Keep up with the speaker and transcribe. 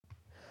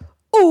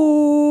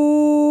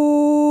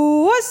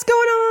Ooh, what's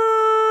going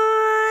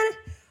on?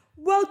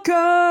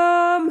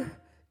 Welcome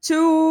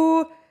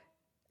to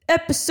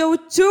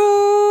episode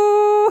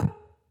 2.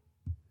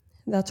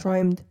 That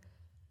rhymed.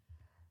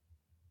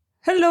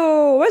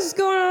 Hello, what's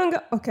going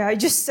on? Okay, I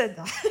just said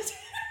that.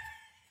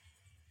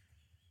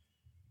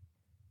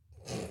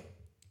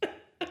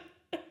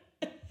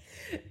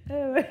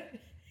 Anyway.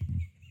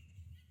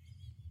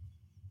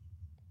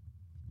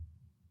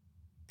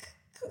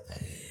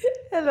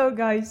 Hello,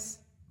 guys.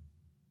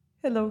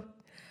 Hello.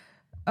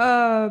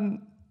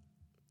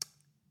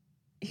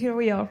 Here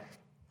we are.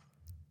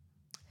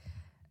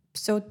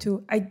 Episode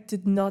 2. I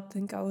did not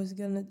think I was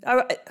gonna...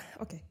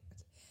 Okay.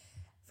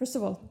 First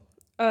of all,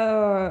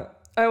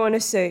 I want to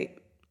say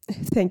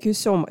thank you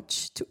so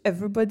much to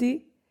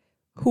everybody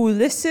who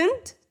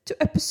listened to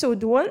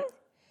episode 1,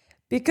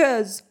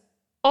 because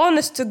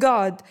honest to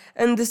God,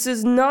 and this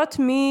is not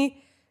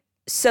me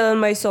selling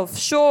myself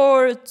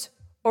short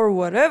or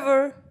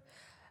whatever,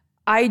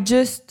 I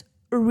just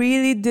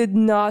really did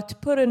not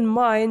put in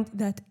mind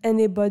that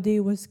anybody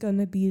was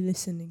gonna be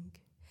listening.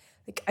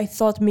 Like, I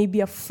thought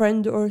maybe a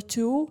friend or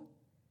two,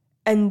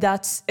 and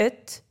that's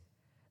it.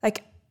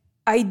 Like,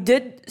 I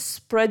did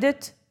spread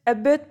it a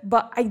bit,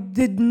 but I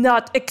did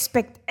not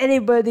expect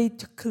anybody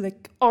to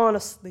click,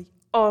 honestly.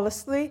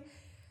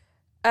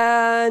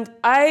 And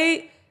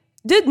I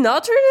did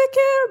not really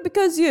care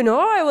because,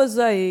 I was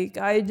like,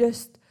 I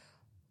just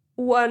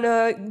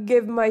wanna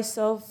give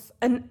myself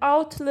an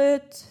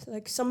outlet,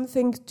 like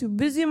something to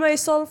busy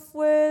myself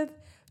with,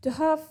 to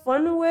have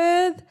fun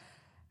with.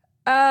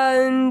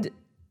 And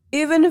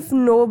even if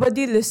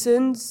nobody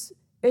listens,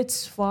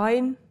 it's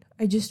fine.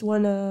 I just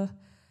wanna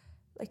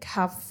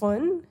have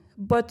fun.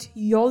 But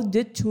y'all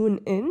did tune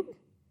in,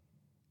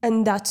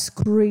 and that's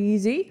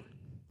crazy.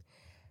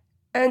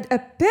 And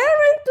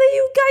apparently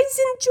you guys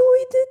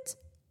enjoyed it.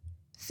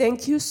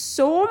 Thank you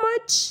so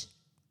much.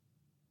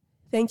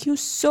 Thank you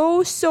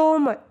so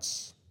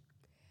much.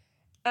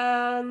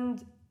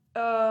 And,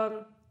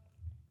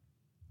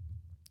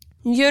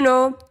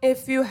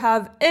 if you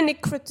have any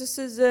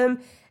criticism,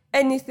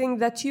 anything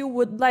that you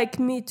would like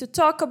me to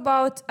talk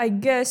about, I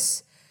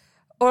guess,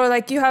 or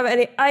you have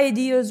any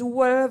ideas,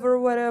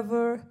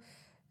 whatever,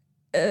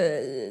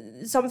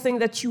 something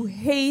that you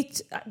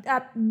hate,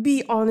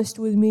 be honest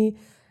with me.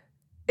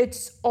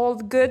 It's all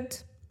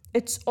good.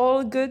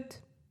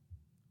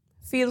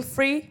 Feel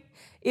free.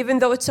 Even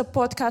though it's a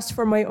podcast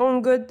for my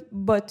own good,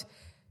 but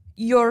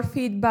your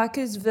feedback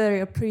is very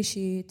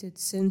appreciated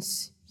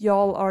since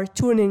y'all are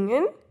tuning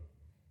in.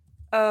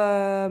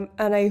 And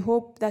I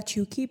hope that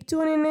you keep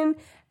tuning in.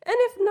 And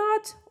if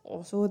not,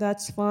 also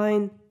that's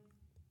fine.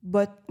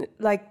 But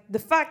the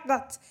fact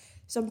that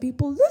some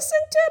people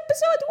listen to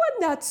episode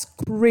 1, that's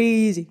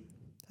crazy.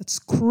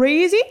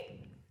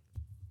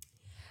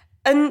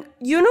 And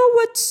you know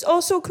what's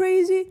also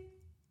crazy?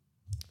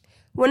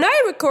 When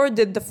I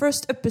recorded the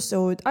first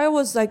episode, I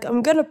was like,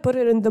 I'm gonna put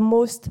it in the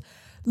most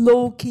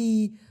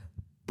low-key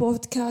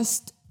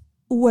podcast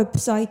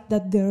website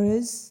that there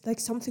is.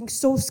 Something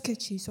so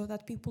sketchy so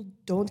that people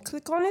don't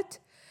click on it.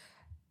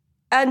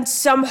 And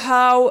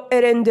somehow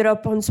it ended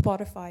up on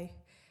Spotify.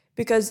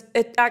 Because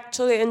it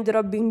actually ended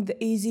up being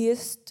the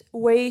easiest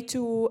way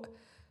to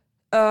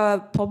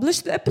publish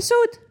the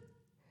episode.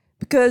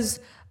 Because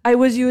I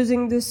was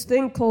using this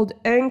thing called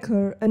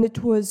Anchor, and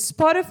it was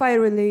Spotify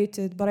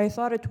related, but I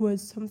thought it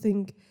was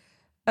something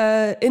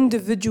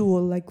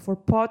individual, for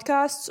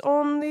podcasts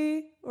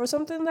only or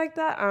something like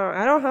that. I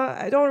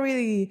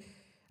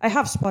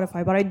have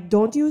Spotify, but I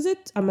don't use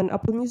it. I'm an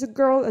Apple Music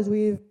girl, as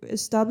we've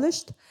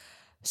established.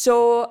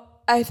 So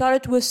I thought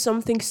it was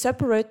something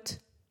separate,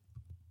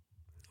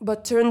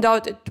 but turned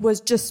out it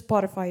was just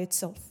Spotify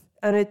itself,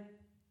 and it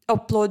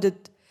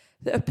uploaded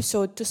the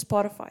episode to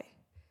Spotify.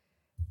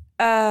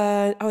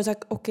 I was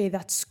like, okay,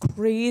 that's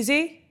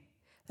crazy.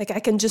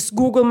 I can just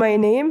Google my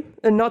name,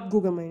 and not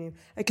Google my name.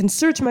 I can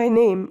search my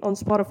name on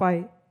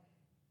Spotify.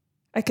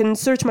 I can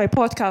search my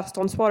podcast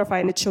on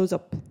Spotify, and it shows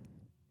up.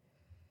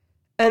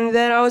 And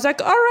then I was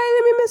like, all right,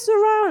 let me mess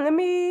around. Let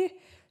me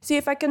see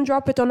if I can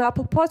drop it on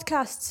Apple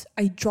Podcasts.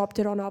 I dropped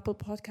it on Apple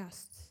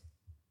Podcasts.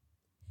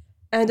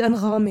 And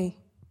Anghami.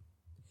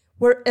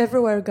 We're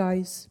everywhere,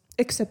 guys,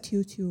 except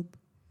YouTube.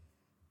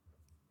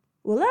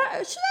 Well,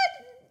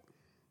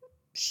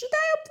 should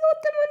I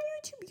upload them on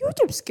YouTube?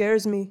 YouTube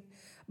scares me.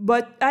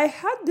 But I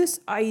had this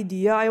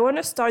idea. I want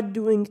to start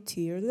doing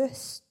tier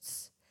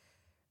lists.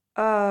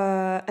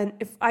 And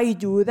if I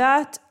do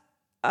that,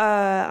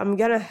 I'm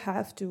going to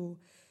have to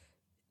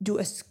do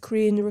a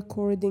screen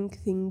recording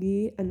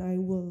thingy, and I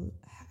will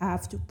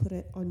have to put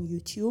it on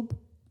YouTube,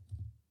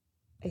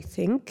 I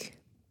think.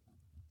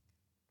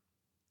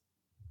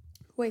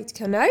 Wait,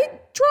 can I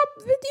drop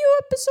video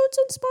episodes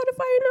on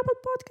Spotify and Apple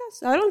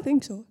Podcasts? I don't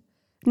think so.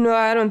 No,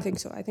 I don't think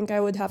so. I think I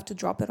would have to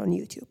drop it on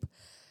YouTube.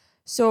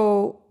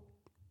 So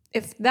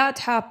if that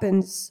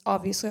happens,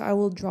 obviously I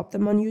will drop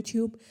them on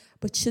YouTube.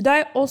 But should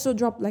I also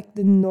drop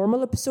the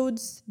normal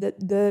episodes,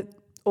 the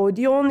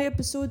audio only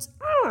episodes?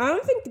 I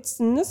don't think it's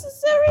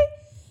necessary.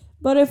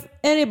 But if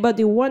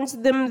anybody wants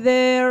them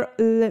there,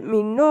 let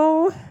me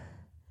know.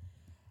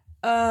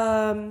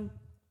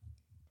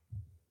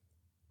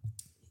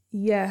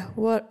 Yeah,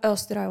 what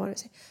else did I want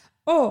to say?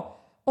 Oh,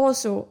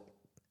 also,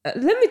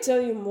 let me tell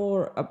you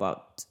more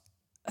about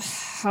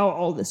how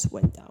all this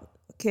went down.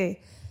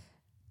 Okay.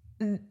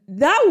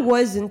 That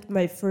wasn't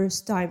my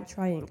first time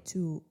trying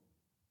to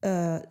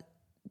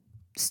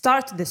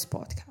start this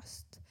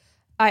podcast.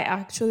 I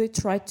actually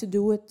tried to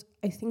do it,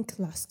 I think,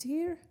 last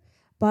year,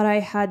 but I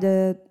had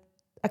a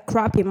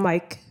crappy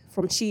mic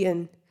from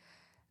Shein,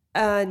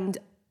 and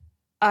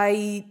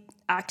I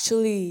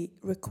actually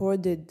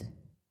recorded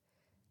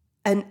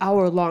an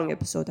hour-long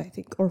episode, I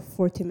think, or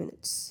 40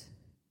 minutes.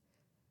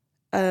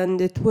 And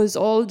it was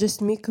all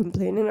just me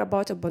complaining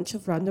about a bunch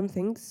of random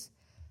things.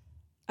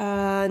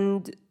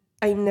 And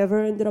I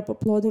never ended up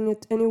uploading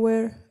it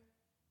anywhere.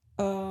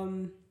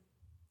 I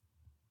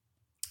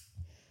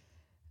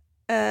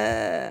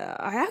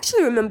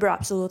actually remember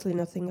absolutely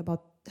nothing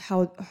about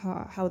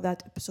how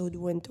that episode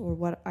went or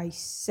what I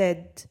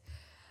said.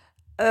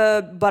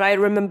 But I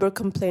remember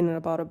complaining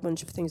about a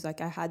bunch of things.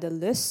 Like I had a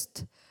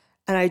list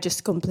and I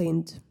just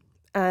complained.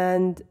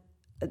 And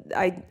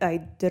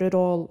I did it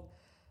all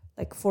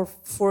like for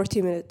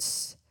 40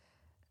 minutes.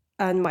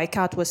 And my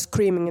cat was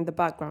screaming in the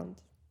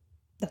background.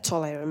 That's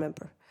all I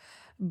remember.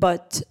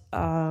 But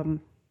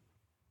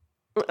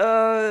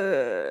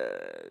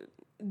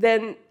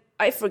then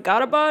I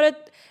forgot about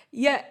it.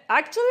 Yeah,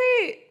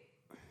 actually,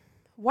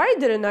 why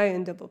didn't I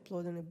end up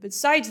uploading it?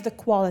 Besides the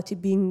quality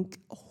being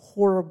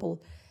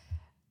horrible.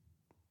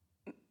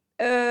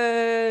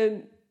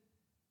 I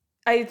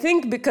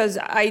think because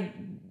I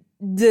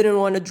didn't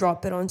want to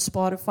drop it on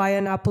Spotify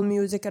and Apple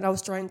Music, and I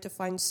was trying to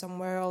find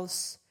somewhere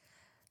else.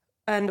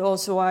 And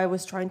also I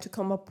was trying to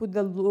come up with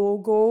the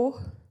logo.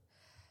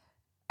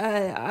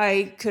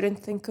 I couldn't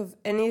think of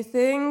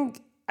anything.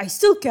 I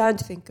still can't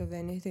think of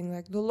anything.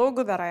 Like the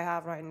logo that I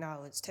have right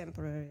now is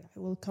temporary. I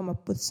will come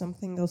up with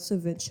something else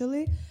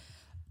eventually.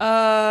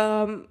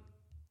 And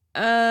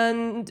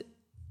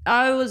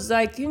I was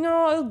like,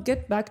 I'll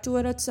get back to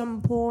it at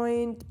some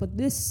point, but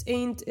this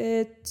ain't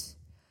it.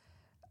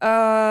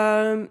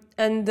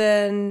 And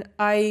then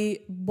I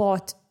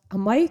bought a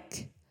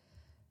mic,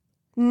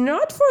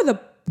 not for the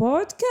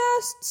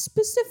podcast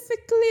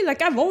specifically.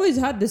 Like I've always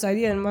had this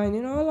idea in mind,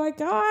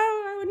 like,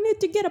 I would need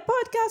to get a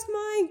podcast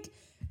mic.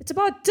 It's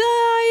about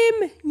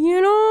time,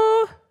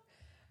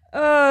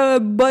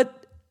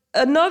 But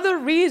another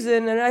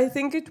reason, and I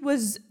think it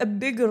was a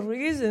bigger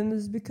reason,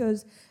 is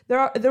because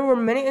there were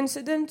many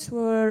incidents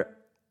where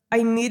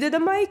I needed a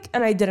mic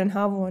and I didn't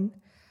have one.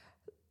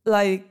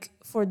 Like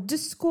for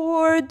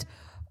Discord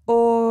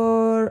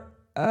or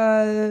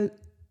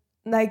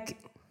like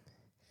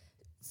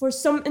for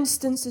some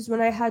instances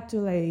when I had to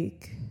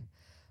like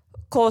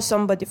call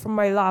somebody from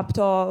my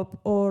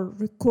laptop or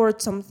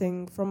record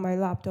something from my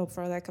laptop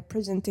for like a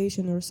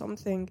presentation or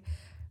something,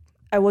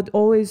 I would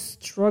always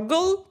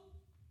struggle.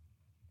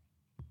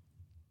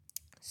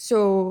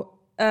 So,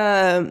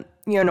 on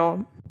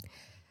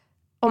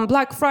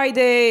Black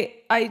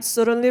Friday, I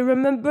suddenly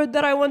remembered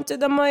that I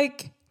wanted a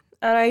mic.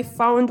 And I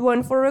found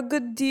one for a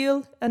good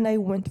deal, and I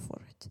went for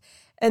it.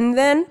 And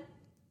then,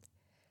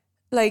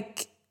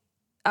 like,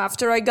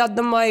 after I got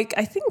the mic,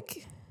 I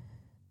think...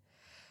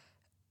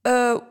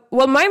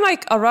 my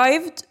mic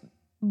arrived,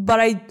 but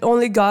I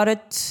only got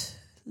it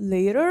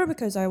later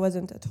because I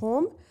wasn't at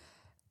home.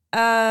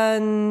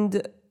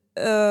 And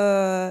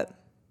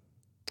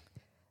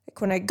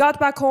when I got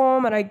back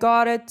home and I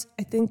got it,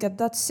 I think at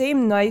that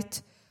same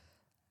night,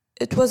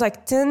 it was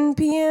like 10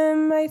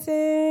 p.m., I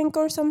think,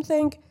 or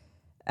something.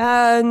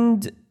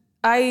 And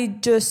I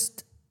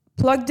just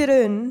plugged it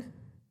in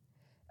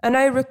and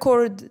I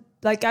recorded,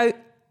 like I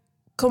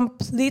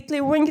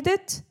completely winged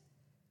it.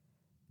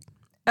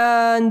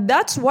 And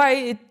that's why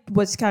it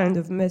was kind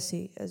of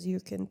messy, as you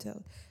can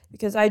tell.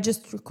 Because I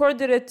just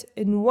recorded it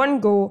in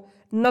one go,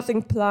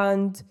 nothing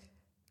planned.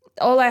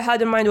 All I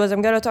had in mind was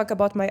I'm going to talk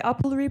about my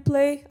Apple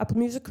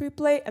Music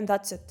replay, and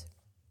that's it.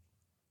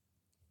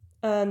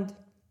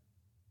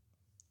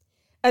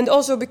 And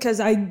also because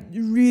I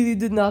really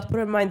did not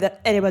put in mind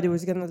that anybody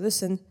was going to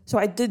listen. So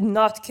I did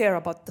not care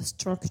about the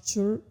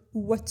structure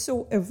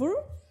whatsoever.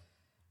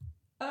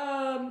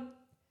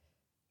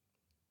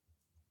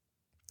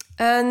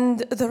 And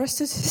the rest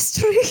is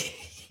history.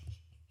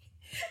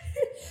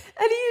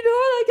 And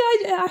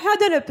I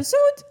had an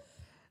episode.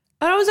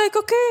 And I was like,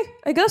 okay,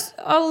 I guess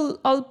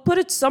I'll put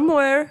it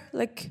somewhere.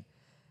 Like,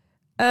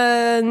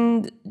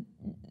 and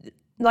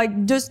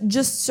like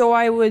just so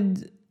I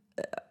would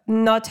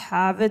not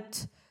have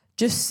it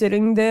just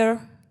sitting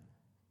there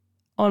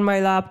on my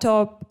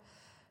laptop.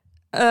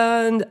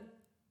 And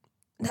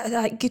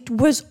like it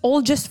was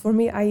all just for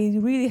me. I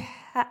really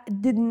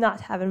did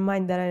not have in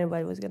mind that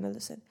anybody was going to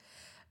listen.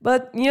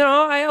 But,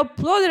 I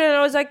uploaded it and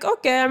I was like,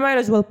 okay, I might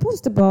as well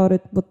post about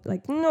it. But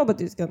like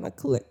nobody's going to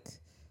click.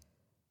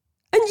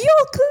 And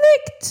you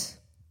clicked.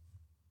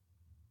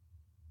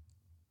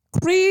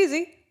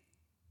 Crazy.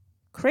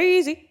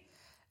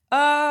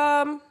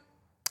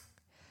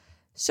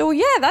 So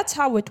yeah, that's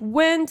how it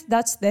went.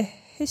 That's the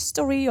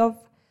history of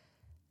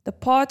the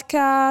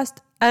podcast.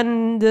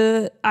 And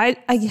I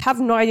have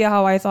no idea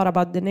how I thought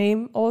about the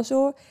name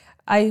also.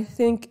 I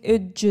think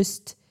it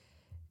just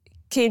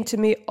came to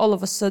me all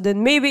of a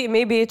sudden. Maybe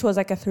it was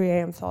like a 3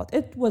 a.m. thought.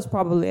 It was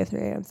probably a 3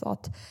 a.m.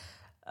 thought.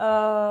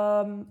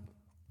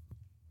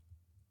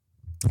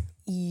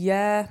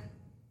 Yeah.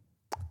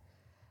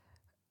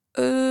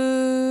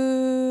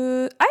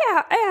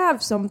 I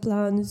have some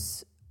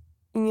plans.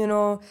 You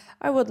know,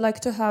 I would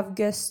like to have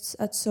guests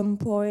at some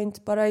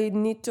point, but I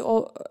need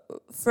to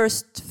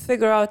first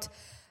figure out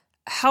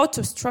how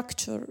to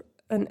structure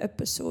an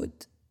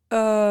episode.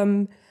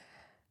 I'm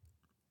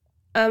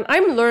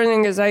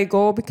learning as I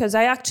go because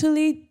I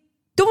actually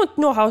don't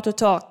know how to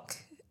talk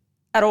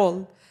at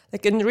all.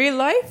 Like in real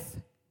life,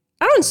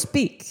 I don't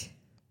speak.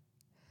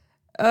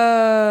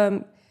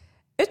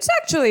 It's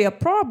actually a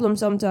problem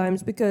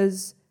sometimes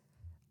because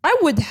I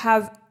would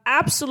have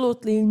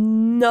absolutely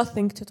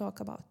nothing to talk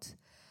about.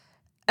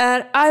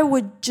 And I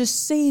would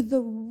just say the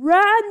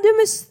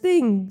randomest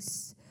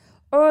things.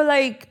 Or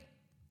like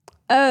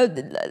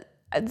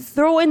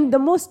throw in the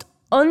most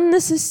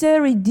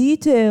unnecessary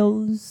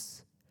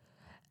details.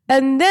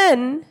 And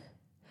then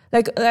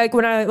like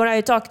when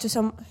I talk to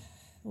some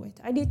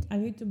I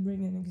need to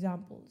bring an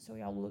example so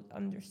y'all will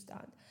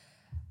understand.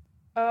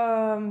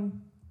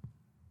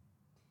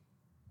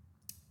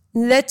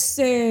 Let's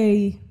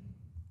say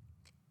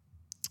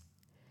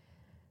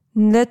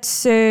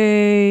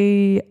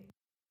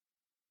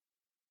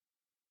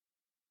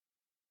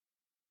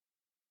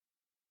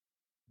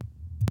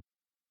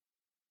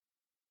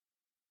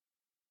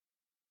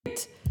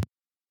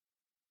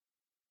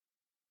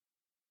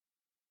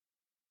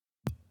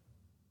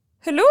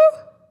Hello?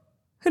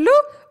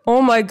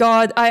 Oh my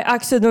god, I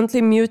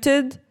accidentally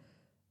muted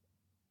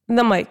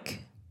the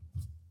mic.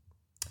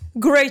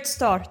 Great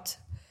start.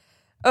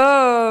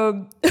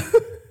 I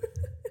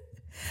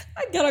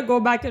gotta go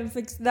back and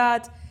fix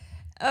that.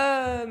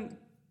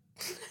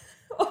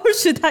 Or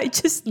should I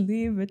just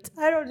leave it?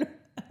 I don't know.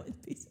 That would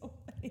be so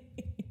funny.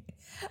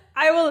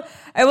 I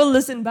will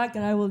listen back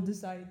and I will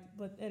decide.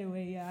 But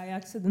anyway, yeah, I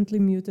accidentally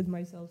muted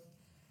myself.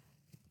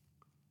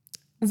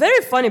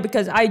 Very funny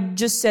because I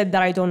just said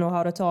that I don't know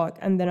how to talk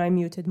and then I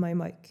muted my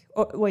mic.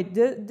 Oh, wait,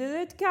 did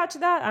it catch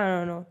that? I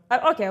don't know.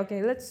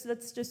 Okay. Let's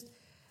just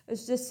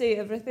say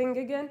everything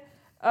again.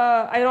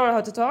 I don't know how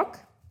to talk.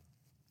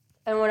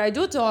 And when I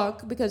do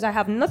talk, because I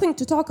have nothing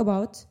to talk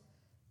about,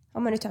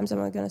 how many times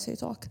am I gonna say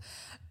talk?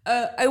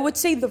 I would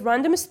say the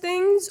randomest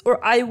things,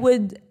 or I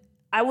would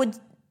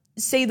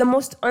say the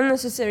most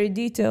unnecessary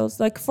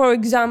details. Like for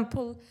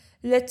example,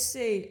 let's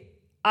say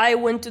I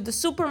went to the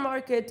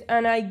supermarket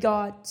and I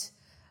got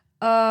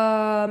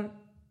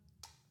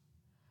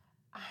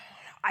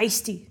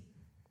iced tea.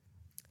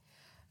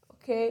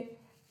 Okay,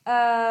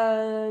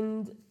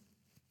 and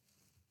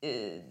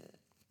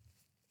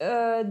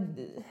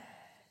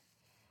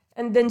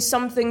then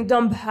something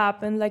dumb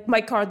happened, like my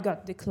card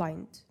got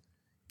declined.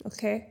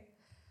 Okay,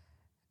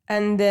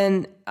 and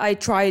then I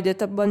tried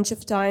it a bunch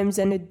of times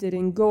and it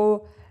didn't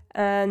go,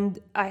 and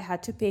I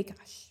had to pay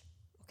cash.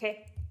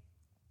 Okay,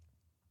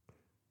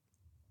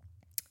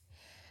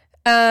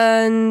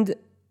 and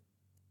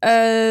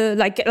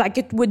like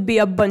it would be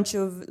a bunch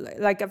of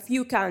like a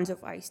few cans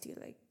of iced tea,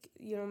 like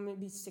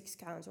maybe 6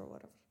 cans or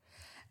whatever.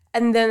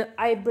 And then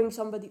I bring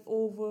somebody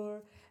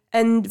over,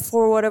 and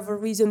for whatever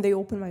reason they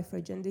open my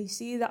fridge and they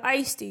see the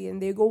iced tea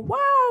and they go,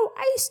 "Wow,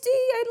 iced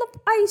tea! I love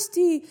iced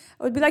tea."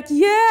 I would be like,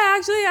 "Yeah,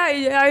 actually,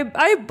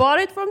 I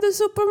bought it from the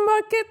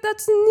supermarket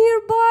that's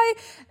nearby."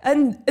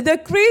 And the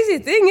crazy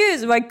thing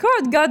is, my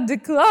card got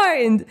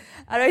declined,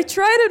 and I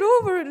tried it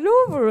over and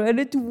over, and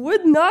it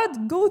would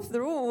not go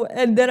through,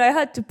 and then I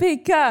had to pay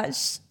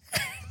cash.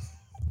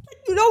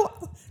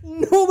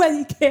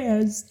 Nobody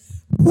cares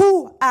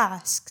who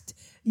asked,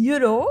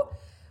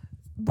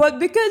 but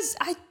because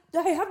I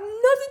have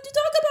nothing to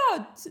talk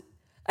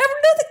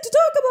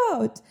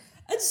about.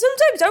 And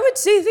sometimes I would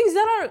say things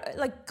that are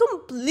like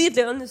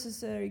completely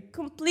unnecessary,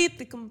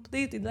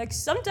 completely. Like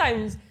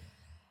sometimes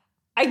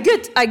I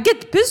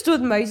get pissed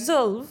with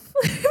myself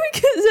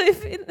because I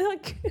feel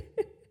like, what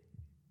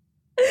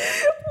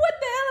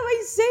the hell am I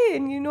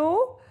saying,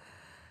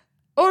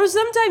 Or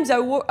sometimes I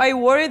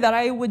worry that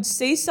I would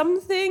say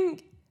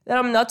something that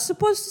I'm not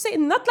supposed to say.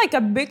 Not like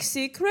a big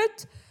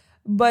secret,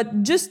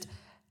 but just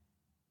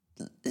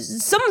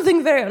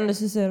something very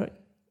unnecessary,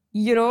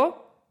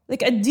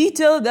 like a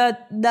detail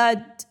that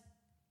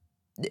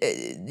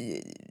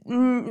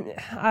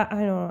I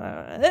don't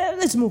know.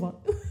 Let's move on.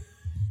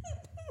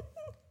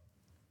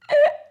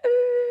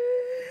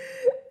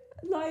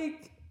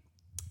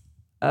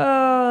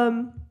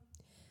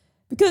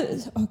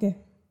 Because okay,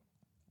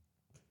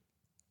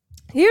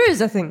 here is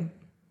the thing.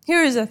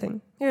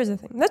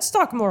 Let's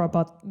talk more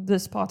about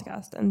this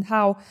podcast and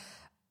how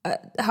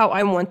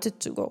I want it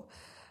to go.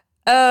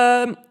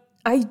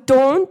 I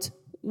don't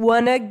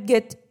want to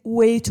get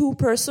way too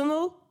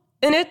personal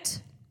in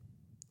it.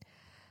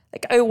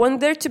 Like, I want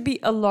there to be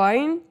a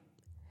line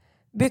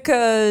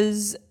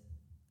because,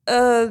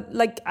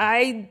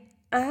 I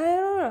I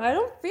don't know. I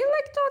don't feel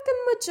like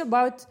talking much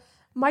about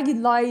my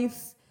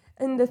life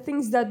and the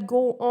things that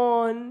go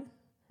on.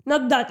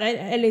 Not that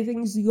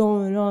anything's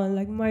going on.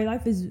 Like, my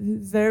life is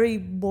very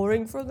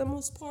boring for the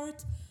most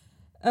part.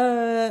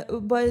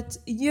 But,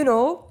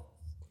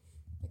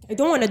 I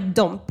don't want to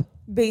dump,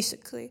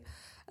 basically.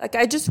 Like,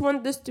 I just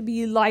want this to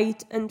be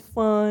light and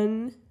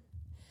fun.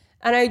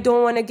 And I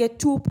don't want to get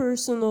too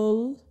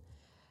personal.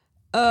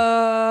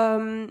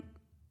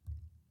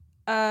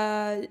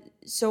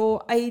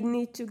 So I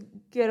need to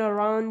get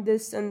around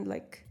this and,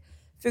 like,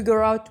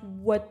 figure out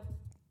what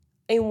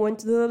I want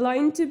the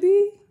line to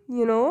be,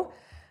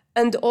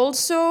 And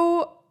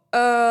also,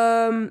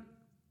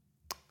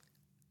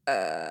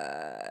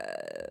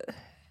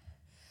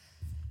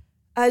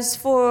 as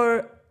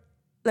for,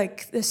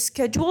 like, the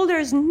schedule,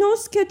 there's no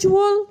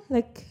schedule.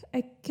 Like,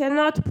 I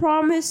cannot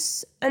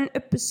promise an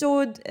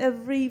episode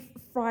every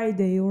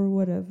Friday or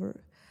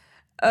whatever.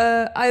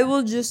 I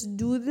will just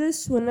do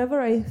this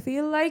whenever I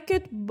feel like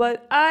it,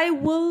 but I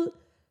will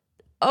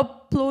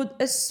upload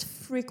as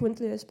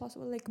frequently as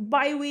possible, like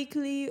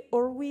bi-weekly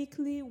or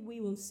weekly,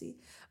 we will see.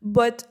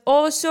 But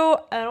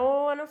also, I don't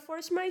want to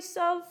force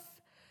myself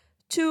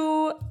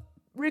to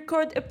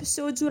record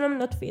episodes when I'm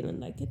not feeling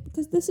like it,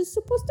 because this is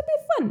supposed to be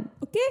fun,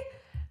 okay?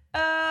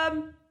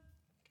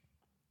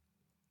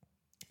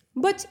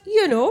 But,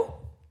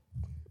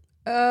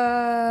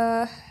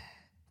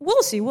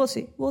 we'll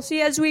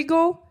see as we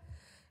go.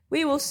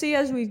 We will see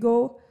as we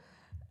go.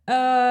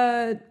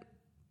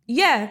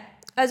 Yeah,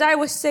 as I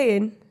was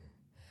saying,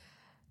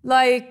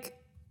 like,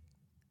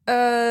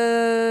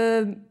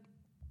 I'm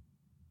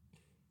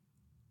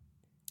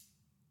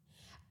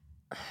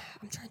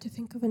trying to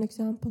think of an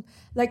example.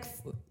 Like,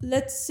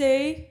 let's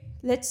say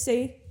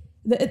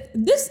that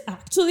this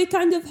actually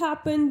kind of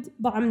happened,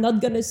 but I'm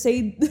not gonna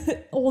say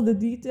all the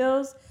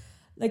details.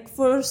 Like,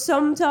 for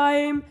some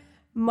time,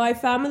 my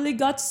family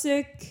got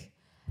sick,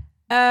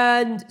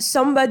 and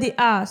somebody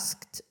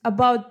asked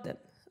about them,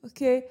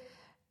 okay?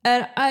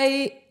 And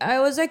I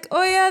was like,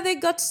 oh yeah, they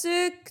got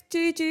sick.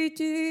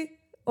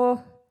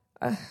 Oh,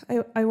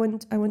 I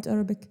went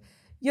Arabic.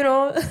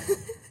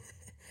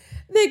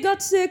 They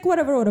got sick,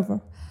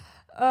 whatever.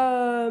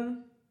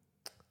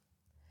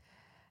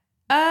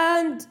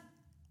 And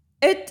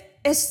it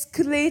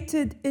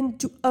escalated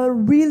into a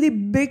really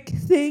big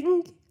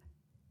thing.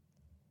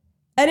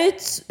 And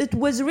it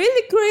was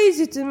really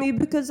crazy to me,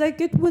 because, like,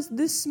 it was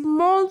this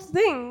small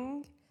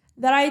thing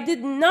that I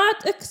did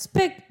not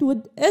expect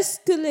would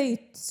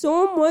escalate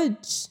so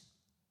much,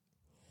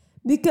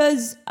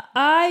 because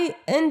I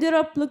ended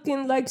up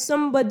looking like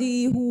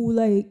somebody who,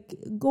 like,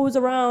 goes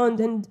around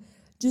and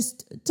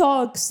just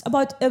talks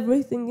about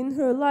everything in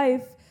her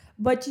life.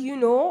 But,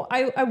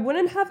 I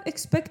wouldn't have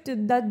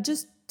expected that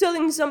just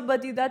telling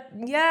somebody that,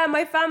 yeah,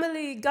 my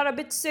family got a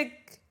bit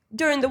sick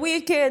during the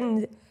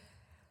weekend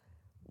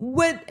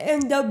would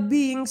end up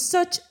being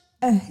such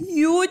a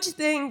huge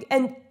thing,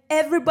 and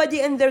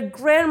everybody and their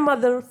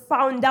grandmother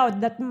found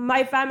out that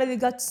my family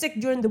got sick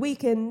during the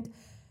weekend.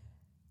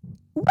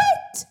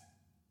 What?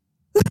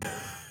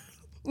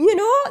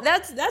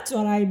 That's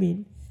what I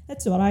mean.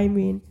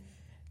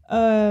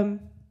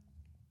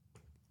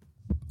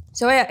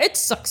 So yeah, it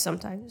sucks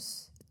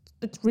sometimes.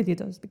 It really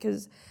does,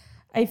 because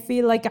I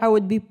feel like I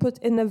would be put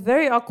in a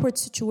very awkward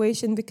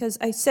situation, because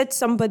I said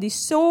somebody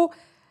so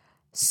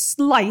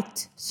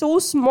slight, so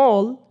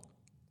small,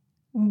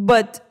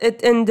 but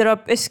it ended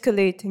up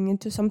escalating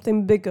into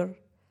something bigger.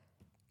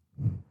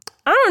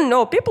 I don't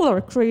know. People are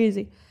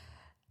crazy.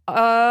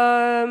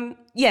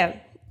 Yeah.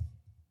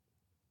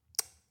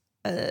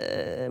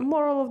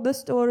 Moral of the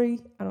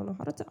story: I don't know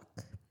how to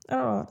talk.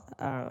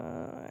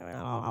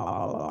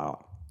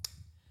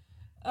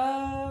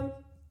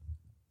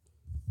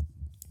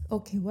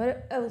 Okay,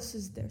 what else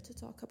is there to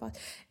talk about?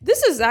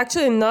 This is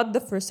actually not the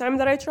first time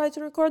that I tried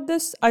to record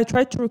this. I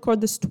tried to record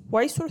this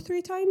twice or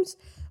 3 times,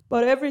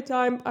 but every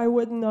time I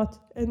would not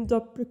end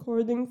up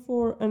recording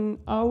for an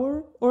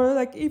hour, or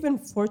like even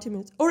 40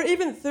 minutes, or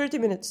even 30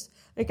 minutes.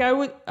 Like, I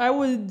would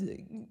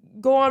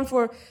go on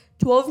for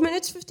 12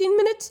 minutes, 15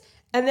 minutes,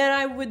 and then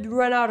I would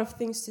run out of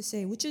things to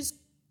say, which is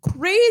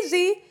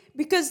crazy,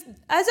 because,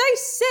 as I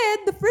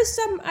said, the first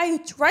time I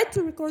tried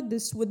to record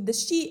this with the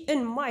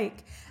Shein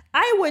mic,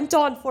 I went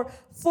on for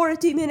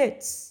 40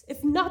 minutes,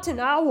 if not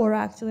an hour,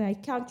 actually. I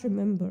can't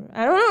remember.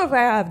 I don't know if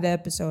I have the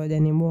episode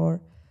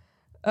anymore.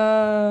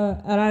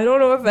 And I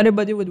don't know if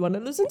anybody would want to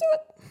listen to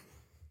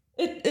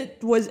it.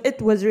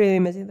 It was really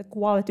messy. The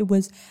quality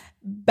was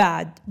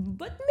bad.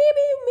 But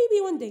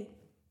maybe one day.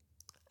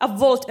 A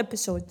vault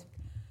episode.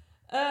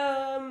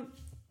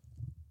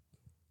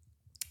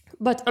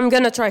 But I'm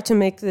gonna try to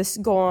make this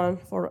go on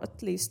for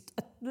at least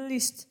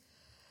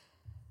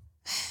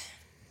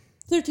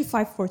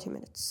 35-40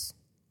 minutes.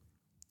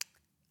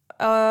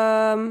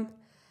 All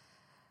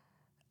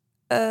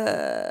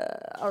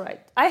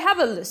right. I have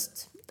a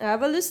list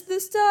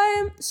this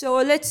time. So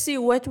let's see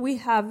what we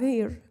have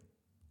here.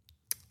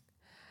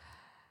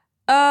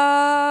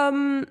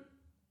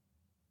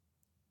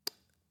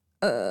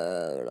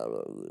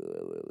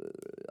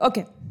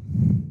 Okay.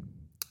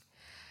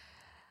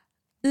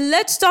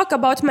 let's talk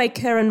about my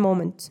Karen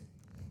moment.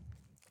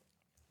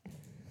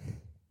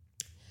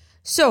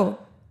 So,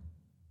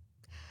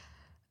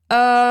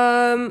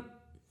 when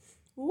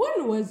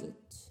was it?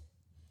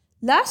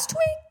 Last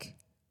week,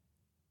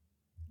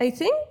 I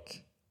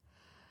think.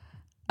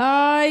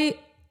 I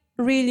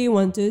really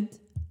wanted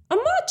a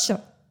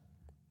matcha.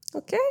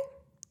 Okay?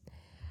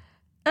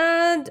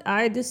 And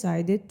I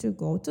decided to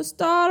go to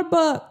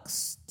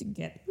Starbucks to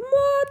get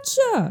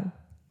matcha.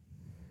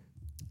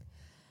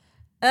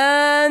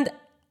 And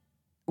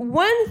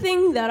one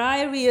thing that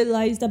I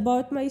realized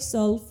about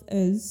myself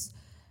is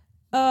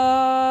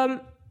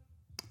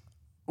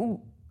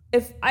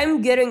if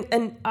I'm getting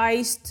an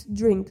iced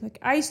drink, like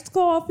iced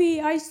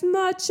coffee, iced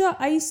matcha,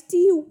 iced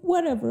tea,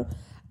 whatever,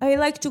 I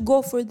like to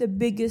go for the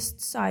biggest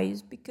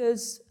size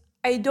because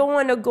I don't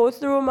want to go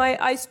through my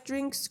iced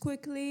drinks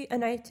quickly,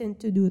 and I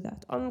tend to do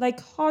that. Unlike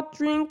hot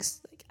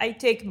drinks, like, I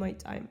take my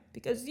time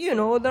because,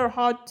 they're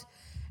hot,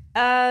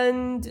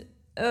 and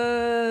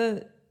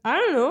I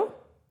don't know.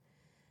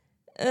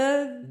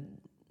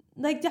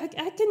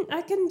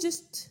 I can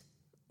just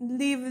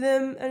leave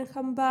them and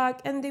come back,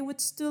 and they would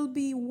still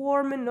be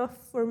warm enough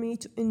for me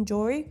to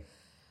enjoy.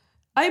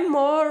 I'm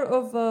more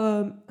of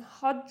a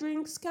hot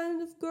drinks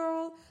kind of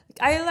girl.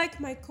 I like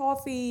my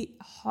coffee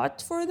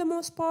hot for the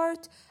most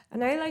part,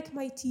 and I like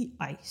my tea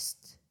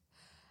iced.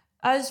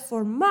 As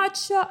for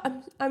matcha,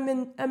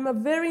 I'm a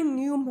very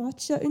new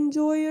matcha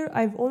enjoyer.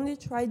 I've only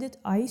tried it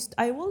iced.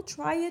 I will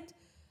try it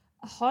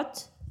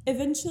hot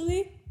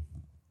eventually.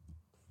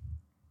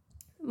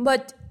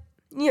 But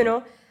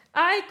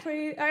I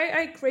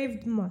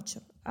craved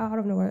matcha out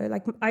of nowhere,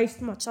 like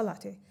iced matcha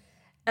latte.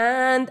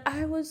 And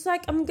I was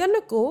like, I'm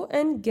gonna go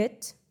and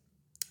get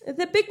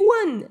the big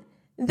one,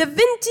 the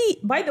venti.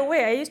 By the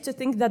way, I used to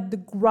think that the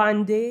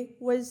grande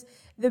was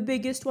the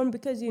biggest one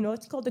because,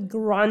 it's called a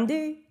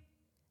grande,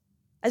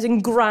 as in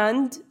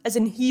grand, as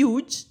in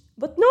huge.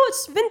 But no,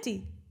 it's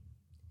venti.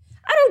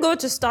 I don't go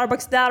to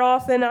Starbucks that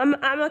often. I'm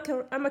a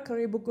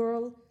Caribou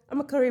girl.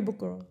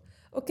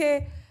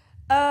 Okay.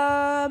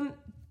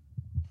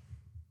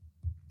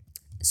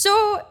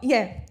 So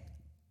yeah,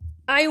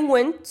 I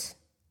went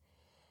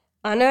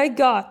and I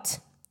got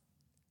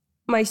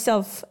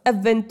myself a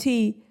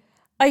venti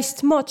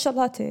iced matcha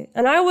latte,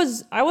 and I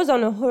was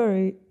on a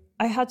hurry.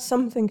 I had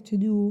something to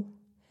do,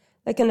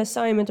 like an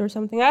assignment or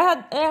something.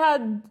 I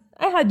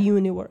had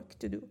uni work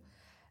to do,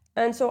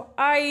 and so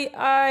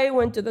I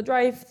went to the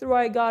drive-thru.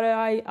 I got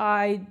it.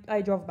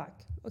 I drove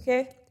back.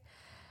 Okay,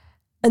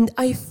 and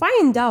I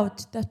find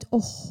out that a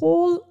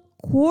whole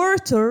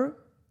quarter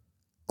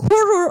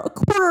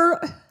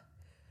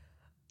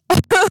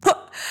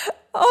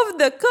of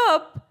the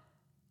cup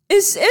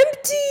is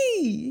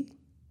empty.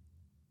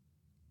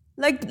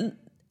 Like,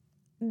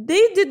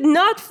 they did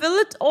not fill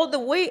it all the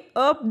way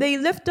up. They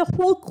left a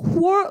whole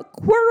quarter.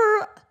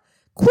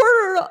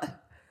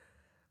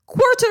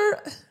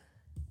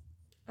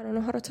 I don't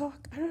know how to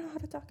talk.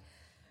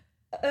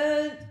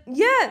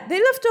 Yeah,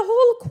 they left a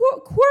whole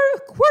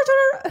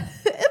quarter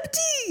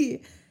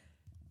empty.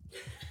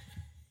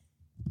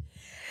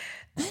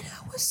 And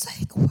I was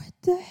like, what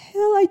the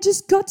hell? I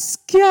just got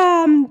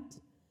scammed.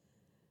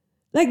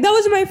 Like, that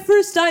was my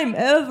first time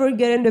ever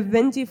getting a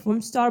venti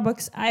from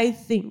Starbucks, I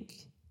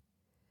think.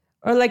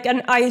 Or like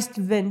an iced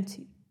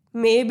venti.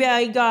 Maybe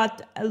I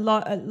got a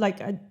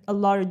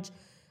large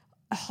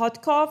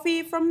hot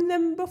coffee from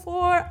them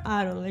before.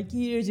 I don't know, like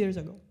years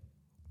ago.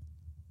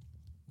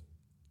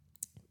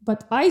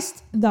 But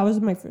iced, that was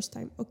my first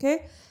time,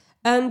 okay?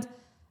 And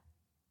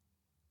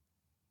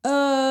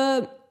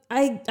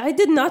I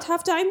did not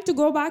have time to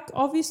go back,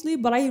 obviously,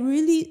 but I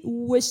really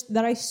wished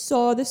that I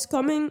saw this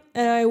coming,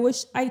 and I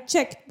wish I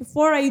checked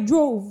before I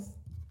drove.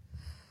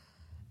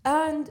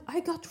 And I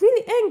got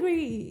really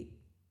angry.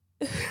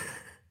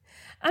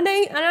 and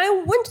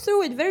I went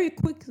through it very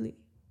quickly,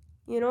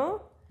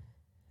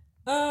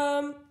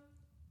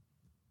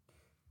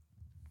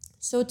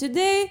 So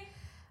today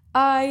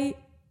I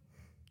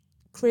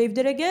craved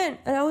it again,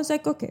 and I was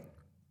like, okay,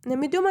 let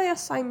me do my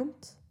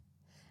assignment,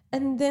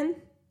 and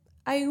then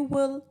I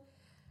will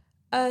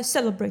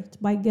celebrate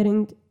by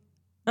getting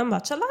a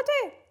matcha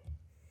latte.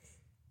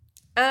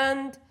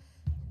 And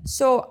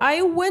so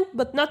I went,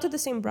 but not to the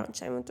same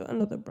branch. I went to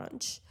another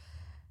branch,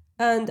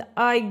 and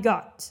I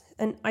got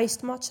an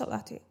iced matcha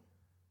latte.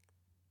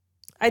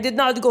 I did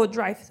not go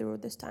drive-through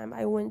this time.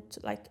 I went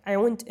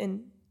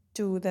in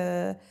to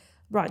the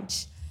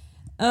branch,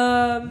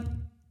 and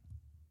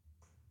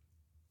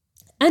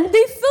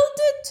they filled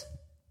it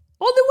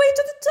all the way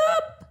to the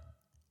top.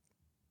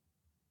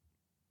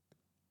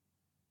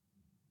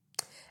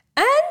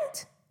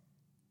 And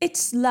it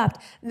slapped.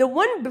 The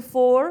one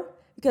before,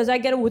 because I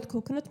get it with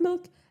coconut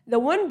milk, the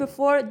one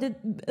before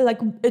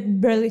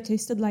it barely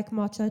tasted like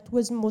matcha. It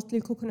was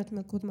mostly coconut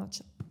milk with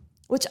matcha,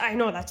 which I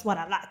know that's what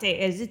a latte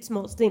is. It's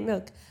mostly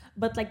milk,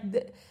 but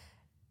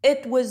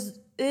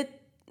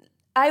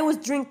I was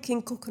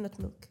drinking coconut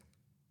milk.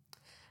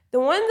 The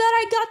one that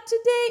I got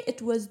today,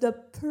 it was the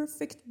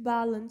perfect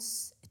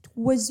balance. It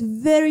was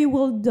very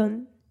well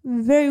done.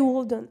 Very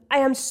well done. I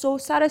am so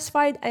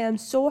satisfied. I am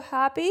so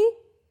happy.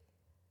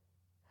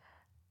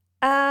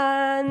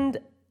 And,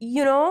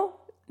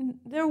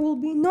 there will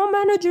be no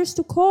managers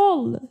to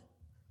call.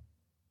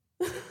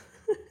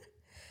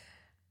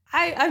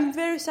 I'm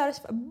very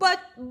satisfied.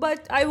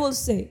 But I will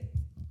say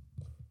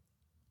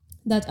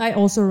that I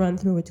also ran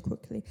through it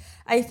quickly.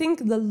 I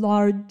think the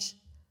large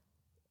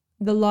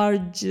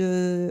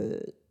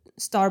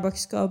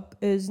Starbucks cup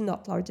is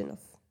not large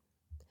enough.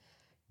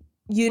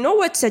 You know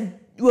what's a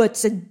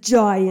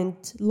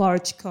giant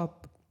large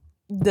cup?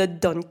 The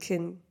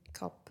Dunkin'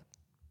 cup.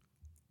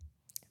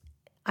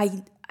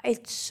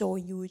 It's so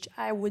huge.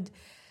 I would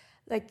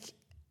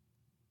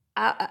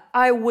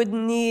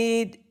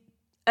need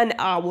an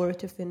hour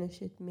to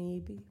finish it,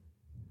 maybe,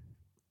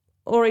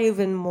 or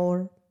even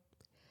more.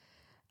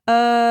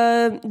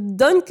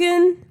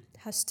 Dunkin'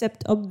 has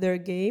stepped up their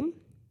game.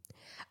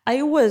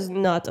 I was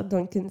not a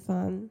Dunkin'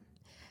 fan,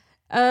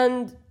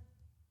 and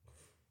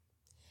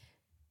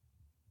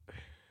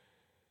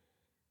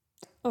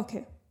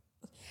okay,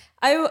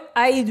 I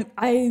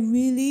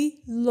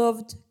really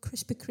loved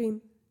Krispy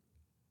Kreme,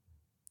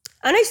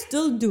 and I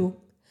still do,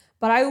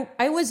 but I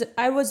was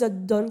a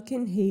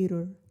Dunkin'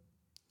 hater,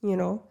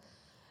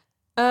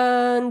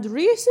 and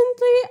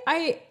recently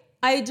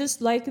I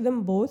just like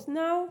them both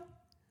now.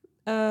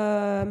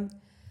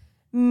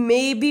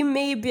 Maybe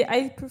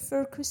I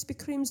prefer Krispy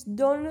Kreme's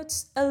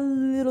donuts a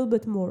little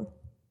bit more.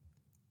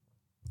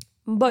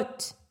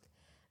 But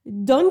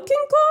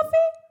Dunkin'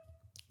 coffee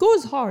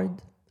goes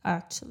hard,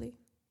 actually.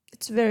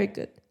 It's very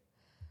good.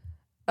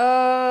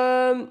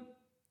 I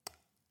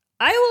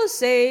will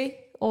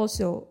say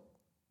also,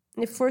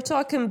 if we're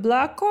talking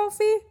black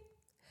coffee,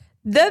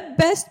 the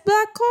best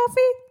black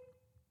coffee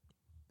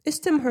is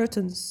Tim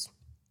Hortons,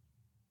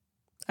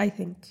 I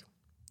think.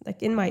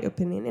 In my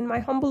opinion, in my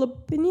humble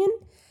opinion,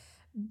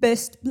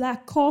 best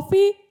black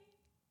coffee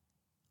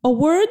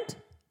award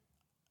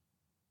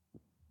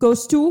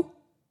goes to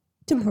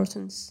Tim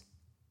Hortons.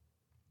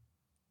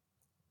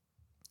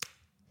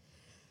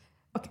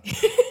 Okay.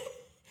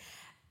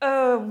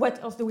 What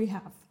else do we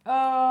have?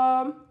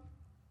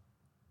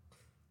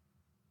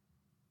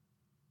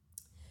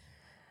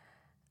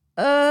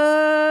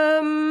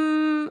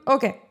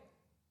 Okay.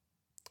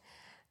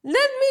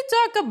 Let me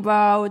talk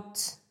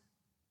about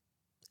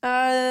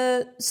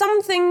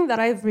something that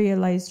I've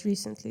realized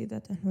recently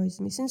that annoys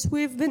me. Since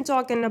we've been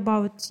talking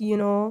about,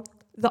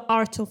 the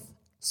art of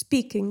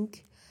speaking,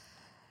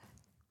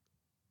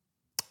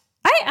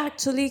 I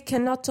actually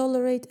cannot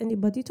tolerate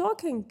anybody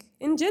talking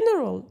in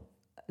general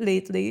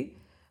lately.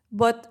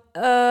 But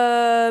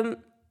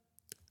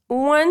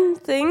one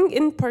thing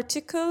in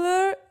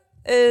particular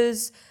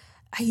is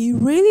I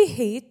really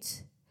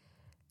hate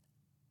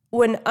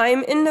when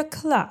I'm in a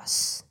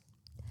class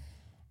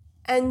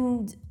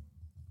and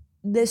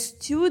the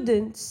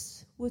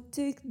students would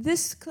take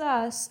this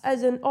class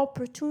as an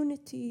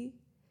opportunity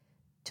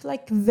to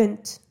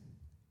vent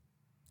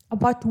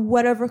about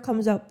whatever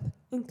comes up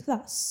in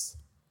class.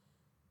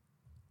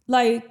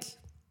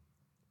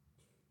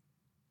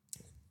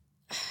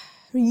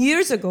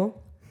 Years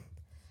ago,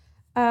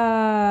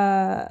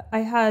 I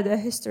had a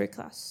history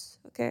class,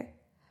 okay,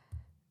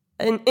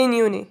 in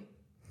uni.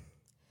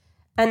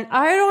 And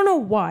I don't know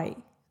why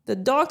the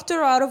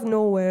doctor out of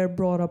nowhere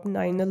brought up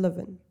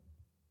 9/11.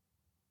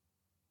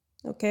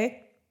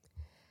 Okay?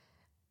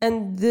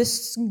 And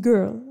this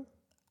girl,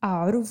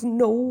 out of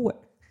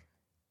nowhere,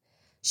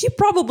 she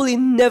probably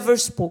never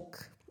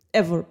spoke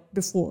ever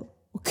before.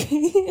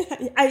 Okay?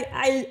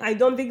 I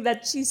don't think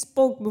that she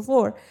spoke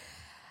before.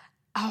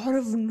 Out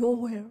of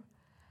nowhere.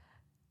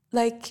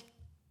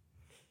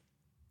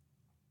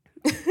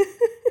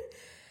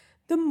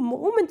 The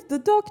moment the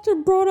doctor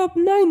brought up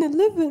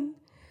 9/11,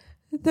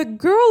 the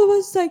girl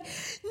was like,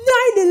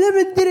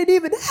 9/11 didn't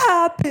even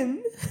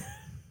happen.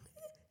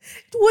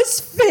 It was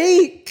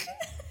fake.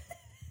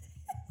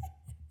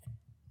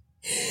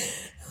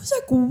 I was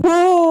like,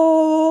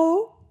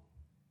 whoa.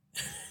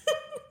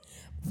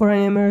 For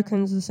any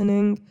Americans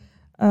listening,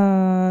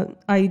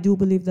 I do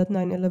believe that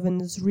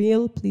 9/11 is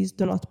real. Please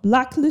do not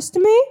blacklist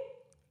me.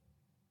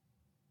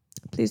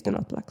 Please do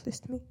not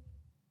blacklist me.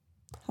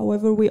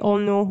 However, we all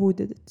know who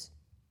did it.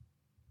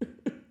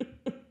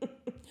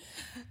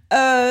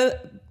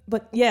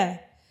 But yeah,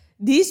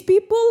 these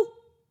people,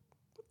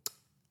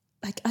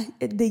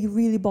 they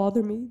really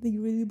bother me. They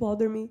really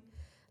bother me.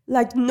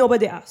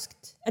 Nobody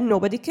asked and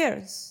nobody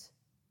cares.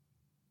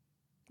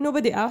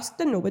 Nobody asked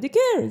and nobody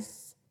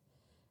cares.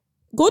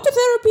 Go to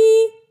therapy,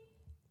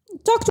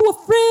 talk to a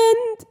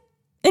friend,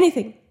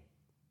 anything.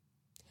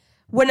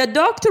 When a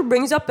doctor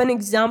brings up an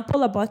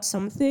example about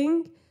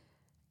something,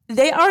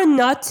 they are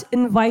not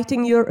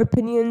inviting your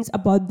opinions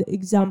about the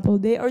example.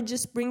 They are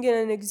just bringing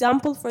an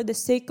example for the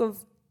sake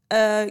of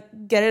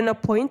getting a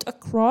point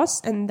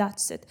across, and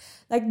that's it.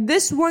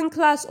 This one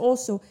class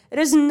also, it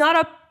is not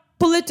a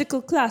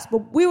political class,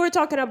 but we were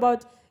talking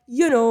about,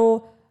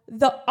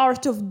 the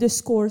art of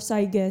discourse,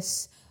 I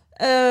guess.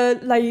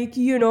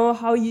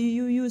 How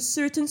you use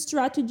certain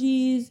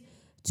strategies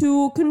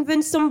to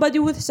convince somebody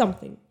with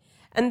something.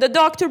 And the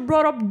doctor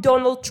brought up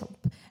Donald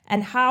Trump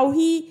and how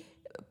he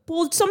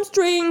pulled some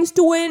strings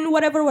to win,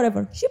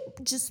 whatever. She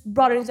just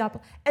brought an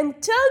example.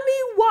 And tell me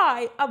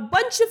why a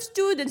bunch of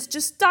students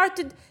just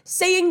started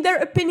saying their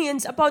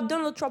opinions about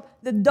Donald Trump.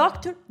 The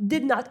doctor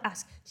did not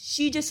ask.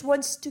 She just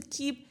wants to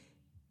keep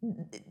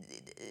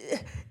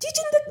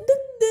teaching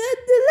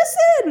the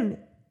lesson.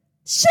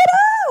 Shut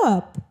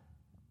up.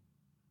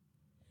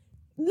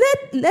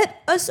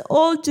 Let us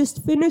all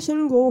just finish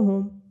and go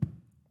home.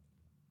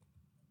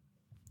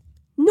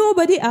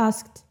 Nobody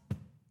asked.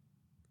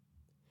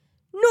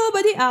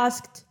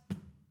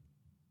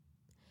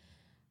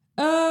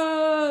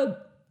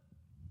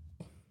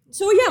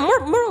 So yeah,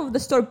 more of the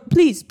story.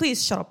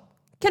 Please shut up.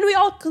 Can we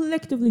all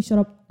collectively shut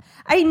up?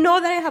 I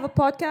know that I have a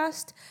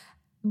podcast,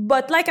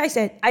 but like I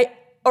said, I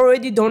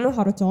already don't know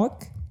how to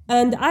talk,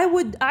 and I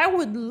would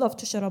love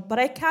to shut up, but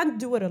I can't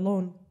do it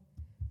alone.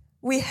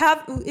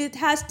 It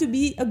has to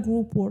be a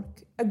group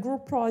work, a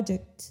group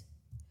project.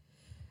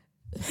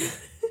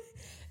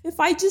 If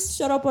I just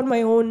shut up on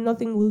my own,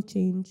 nothing will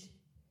change.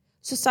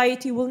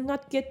 Society will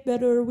not get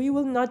better. We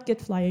will not get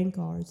flying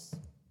cars.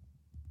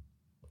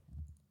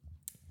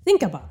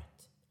 Think about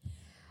it.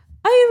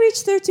 I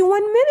reached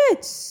 31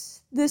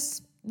 minutes.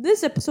 This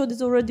episode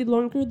is already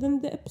longer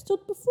than the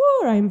episode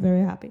before. I'm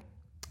very happy.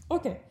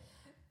 Okay.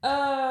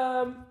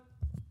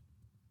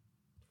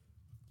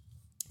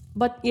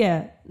 But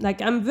yeah,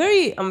 like I'm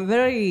very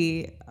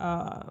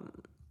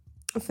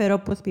fed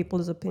up with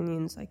people's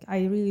opinions. Like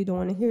I really don't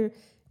want to hear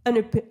an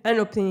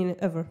opinion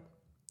ever.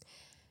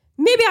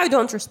 Maybe I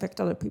don't respect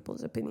other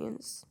people's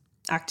opinions,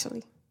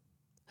 actually.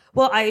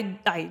 Well, I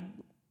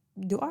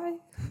do.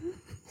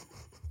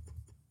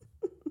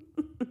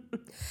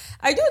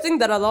 I do think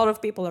that a lot of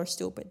people are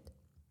stupid.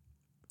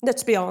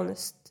 Let's be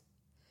honest.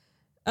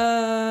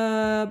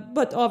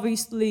 But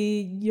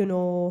obviously,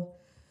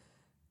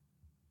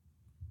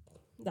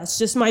 that's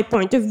just my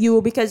point of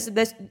view, because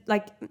that's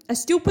like a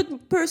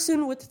stupid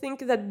person would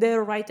think that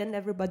they're right and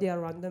everybody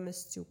around them is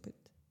stupid.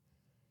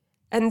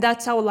 And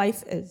that's how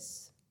life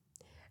is.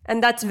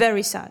 And that's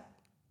very sad,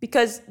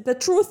 because the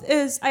truth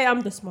is I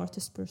am the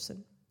smartest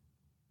person.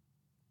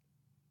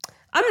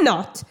 I'm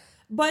not,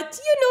 but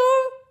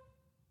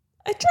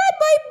I tried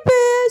my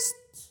best.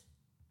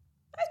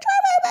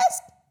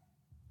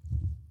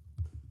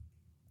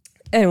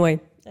 Anyway.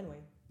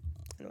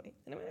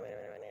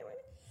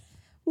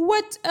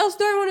 What else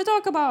do I want to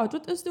talk about?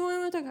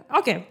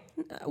 Okay,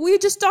 we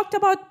just talked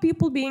about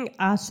people being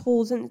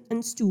assholes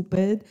and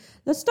stupid.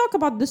 Let's talk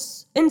about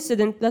this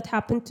incident that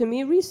happened to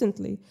me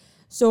recently.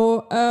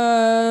 So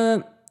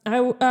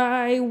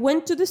I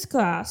went to this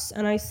class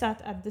and I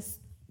sat at this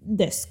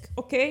desk,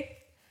 okay?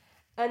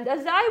 And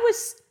as I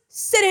was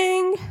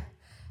sitting,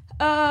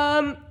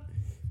 I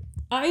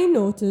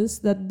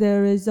noticed that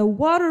there is a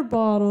water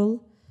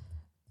bottle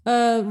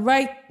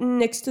right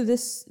next to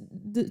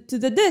to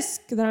the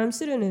desk that I'm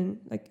sitting in.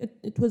 Like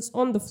it was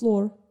on the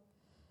floor,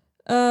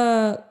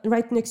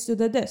 right next to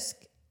the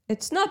desk.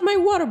 It's not my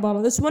water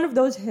bottle. It's one of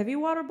those heavy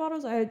water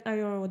bottles. I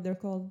don't know what they're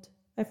called.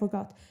 I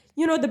forgot.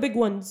 The big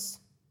ones.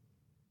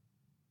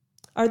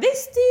 Are they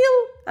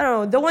steel? I don't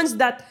know. The ones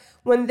that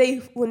when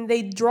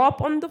they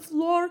drop on the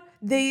floor,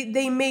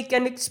 they make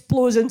an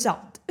explosion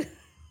sound.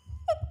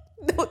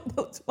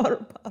 Those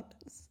water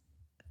bottles.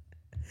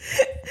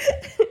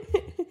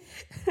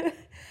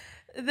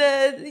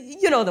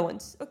 The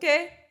ones,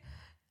 okay?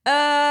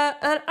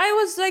 And I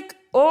was like,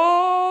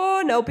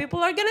 oh, now people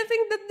are gonna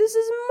think that this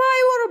is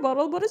my water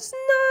bottle, but it's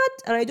not,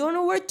 and I don't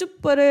know where to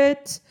put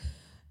it.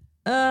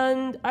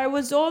 And I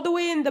was all the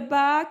way in the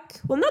back.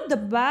 Well, not the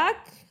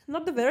back,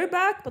 not the very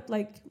back, but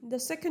like the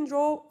second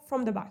row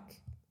from the back,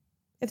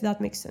 if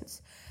that makes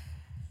sense.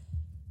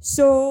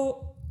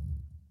 So,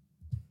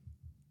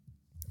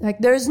 like,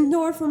 there's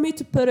nowhere for me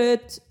to put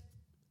it,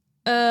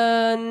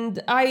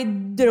 and I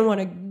didn't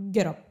want to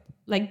get up.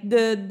 Like,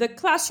 the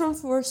classroom,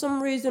 for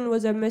some reason,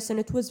 was a mess, and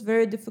it was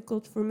very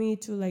difficult for me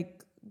to,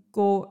 like,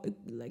 go,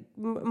 like,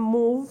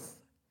 move.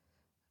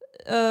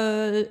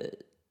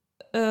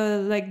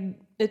 Like,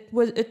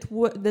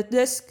 the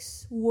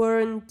desks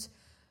weren't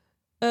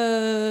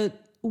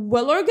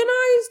well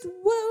organized.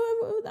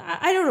 Well,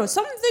 I don't know.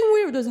 Something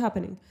weird was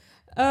happening.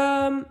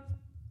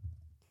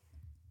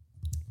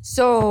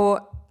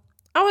 So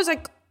I was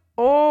like,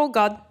 oh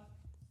God.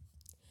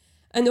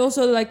 And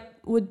also, like,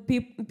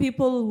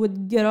 people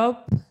would get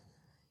up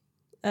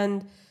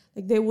and,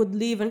 like, they would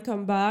leave and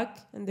come back,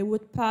 and they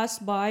would pass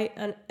by,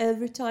 and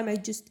every time I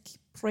just keep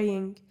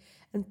praying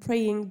and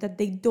praying that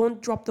they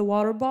don't drop the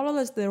water bottle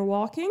as they're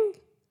walking.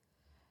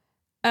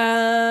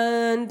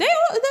 And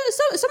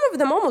some of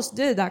them almost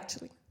did,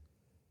 actually.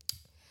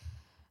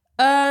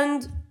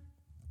 And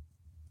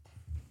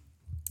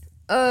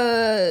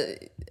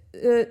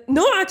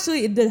no,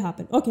 actually, it did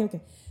happen.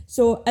 Okay.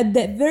 So at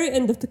the very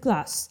end of the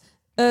class,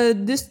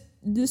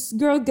 this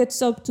girl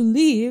gets up to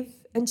leave,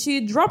 and she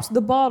drops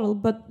the bottle,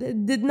 but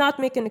it did not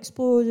make an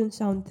explosion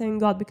sound, thank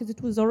God, because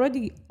it was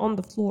already on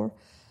the floor.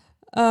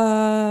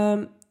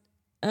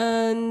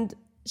 And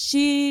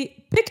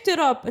she picked it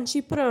up and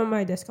she put it on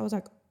my desk. I was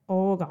like,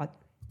 oh God.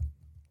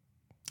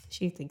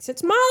 She thinks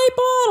it's my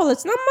bottle.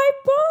 It's not my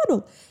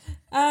bottle.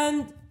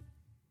 And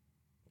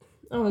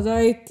I was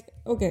like,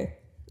 okay,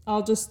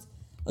 I'll just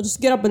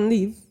get up and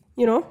leave,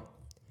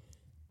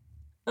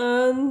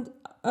 And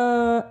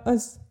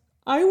as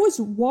I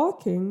was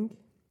walking,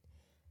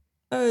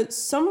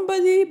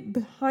 somebody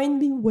behind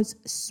me was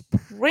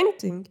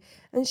sprinting,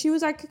 and she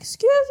was like,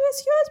 excuse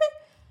me.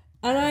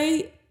 And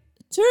I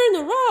turn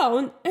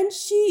around, and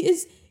she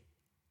is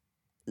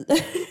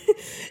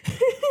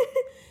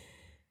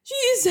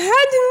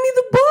handing me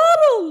the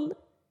bottle.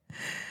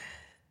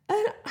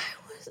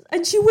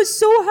 And she was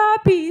so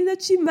happy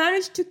that she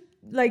managed to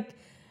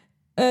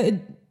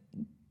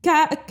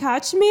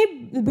catch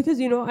me, because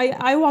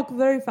I walk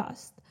very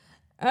fast,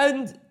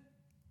 and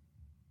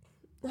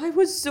I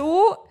was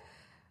so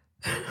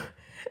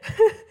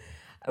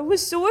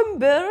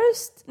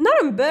embarrassed.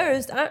 Not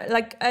embarrassed.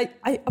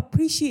 I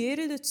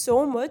appreciated it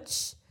so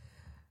much,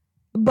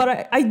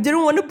 but I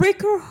didn't want to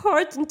break her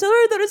heart and tell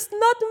her that it's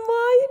not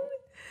mine.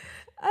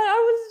 And I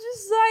was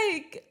just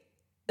like,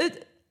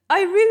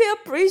 I really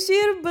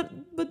appreciate it, but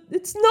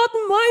it's not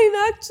mine,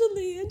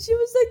 actually. And she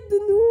was like,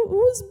 then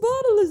whose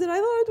bottle is it? I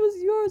thought it was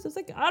yours. I was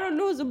like, I don't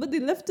know. Somebody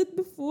left it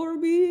before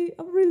me.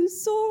 I'm really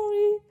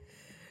sorry.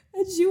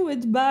 And she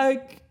went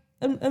back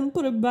and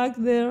put it back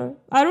there.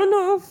 I don't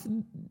know if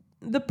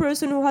the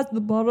person who had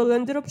the bottle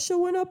ended up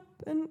showing up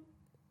and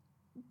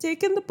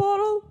taking the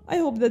bottle. I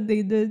hope that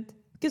they did,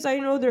 because I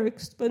know they're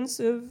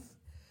expensive.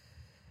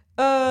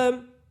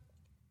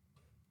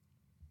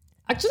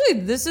 Actually,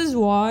 this is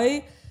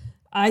why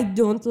I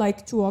don't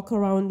like to walk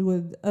around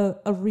with a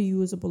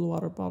reusable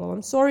water bottle.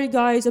 I'm sorry,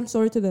 guys. I'm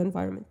sorry to the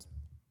environment.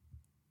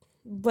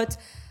 But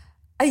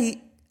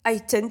I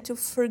tend to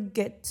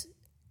forget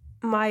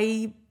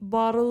my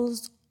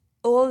bottles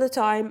all the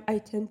time. I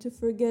tend to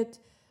forget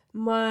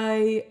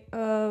my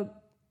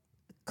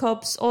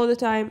cups all the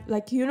time.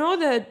 Like,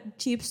 the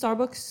cheap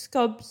Starbucks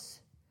cups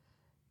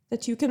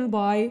that you can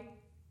buy?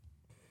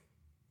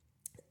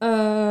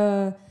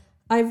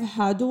 I've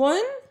had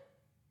one.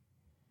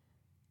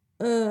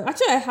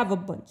 Actually, I have a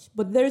bunch,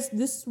 but there's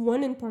this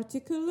one in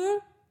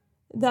particular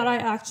that I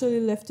actually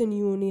left in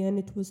uni and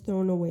it was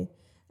thrown away.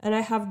 And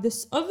I have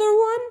this other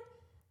one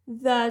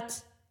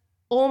that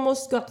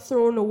almost got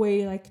thrown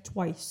away like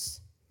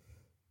twice,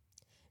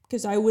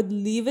 because I would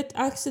leave it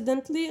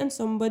accidentally and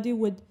somebody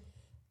would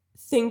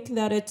think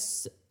that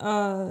it's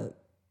like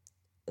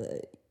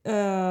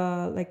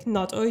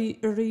not a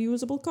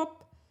reusable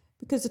cup,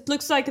 because it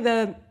looks like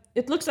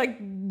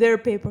they're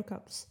paper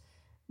cups,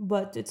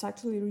 but it's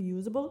actually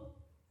reusable.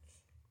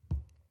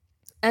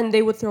 And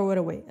they would throw it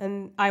away,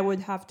 and I would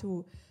have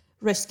to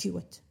rescue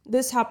it.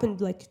 This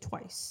happened like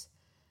twice.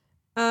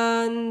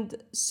 And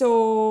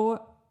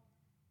so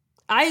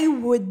I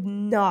would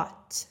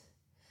not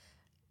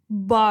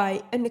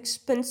buy an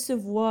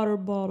expensive water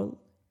bottle,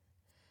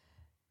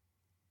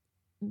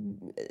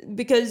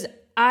 because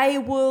I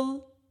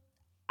will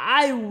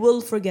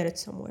forget it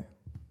somewhere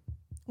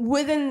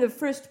within the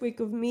first week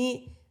of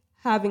me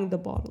having the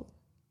bottle.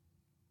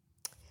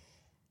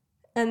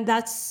 And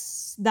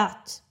that's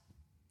that,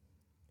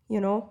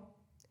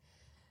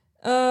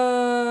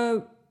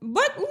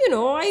 but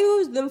I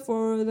use them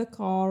for the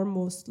car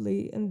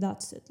mostly, and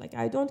that's it. Like,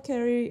 I don't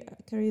carry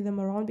them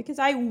around because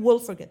I will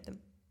forget them.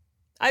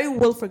 But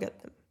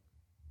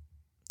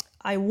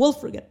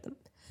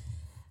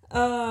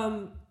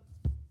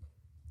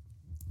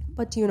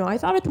I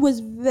thought it was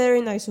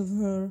very nice of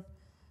her.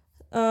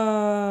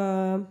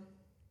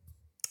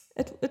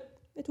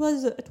 It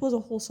was a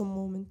wholesome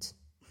moment.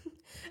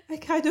 I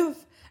kind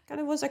of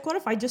was like, what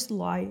if I just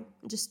lie,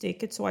 just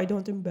take it so I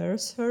don't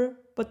embarrass her?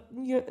 But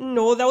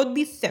no, that would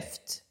be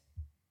theft.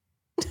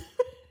 I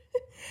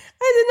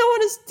did not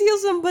want to steal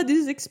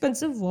somebody's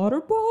expensive water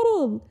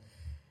bottle.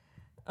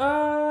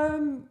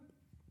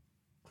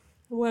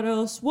 What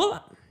else?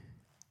 Well,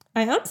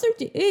 I am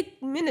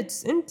 38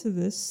 minutes into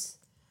this.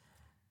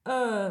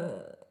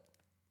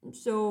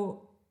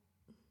 So,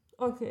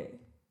 okay,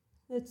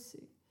 let's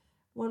see.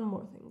 One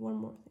more thing.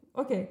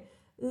 Okay,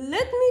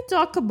 let me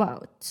talk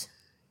about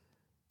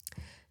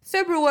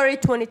February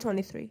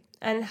 2023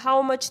 and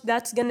how much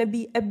that's gonna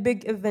be a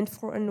big event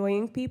for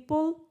annoying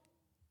people.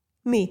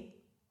 Me.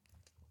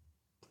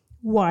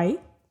 Why?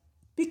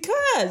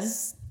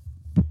 Because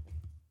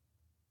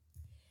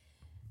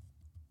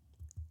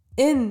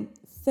in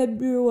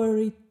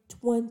February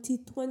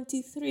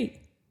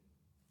 2023,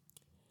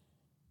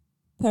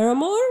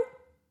 Paramore,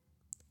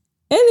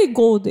 Ellie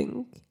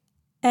Goulding,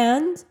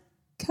 and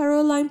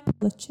Caroline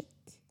Polachek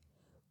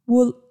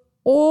will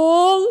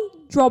all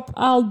drop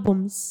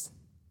albums.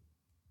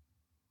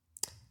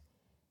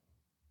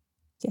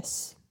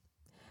 Yes.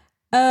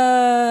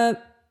 Oh,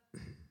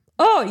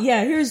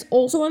 yeah, here's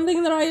also one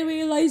thing that I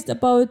realized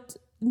about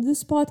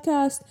this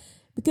podcast,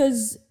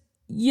 because,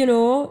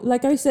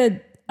 like I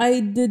said,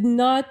 I did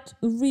not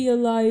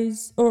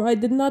realize, or I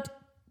did not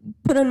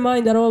put in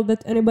mind at all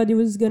that anybody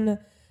was gonna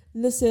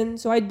listen.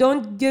 So I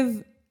don't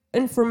give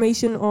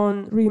information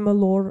on Rima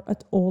lore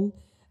at all.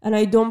 And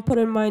I don't put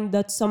in mind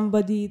that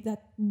somebody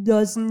that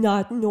does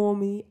not know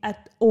me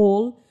at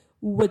all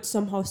would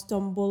somehow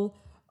stumble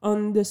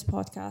on this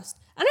podcast.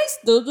 And I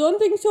still don't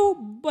think so,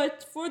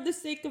 but for the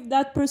sake of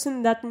that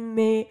person that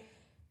may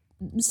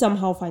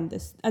somehow find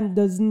this and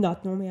does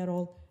not know me at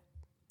all,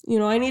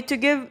 I need to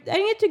give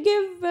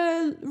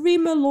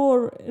Rima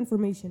lore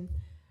information.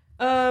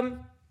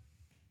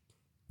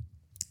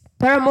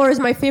 Paramore is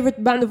my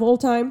favorite band of all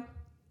time.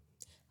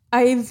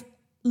 I've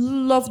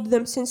loved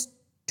them since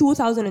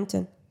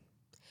 2010.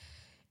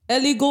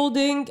 Ellie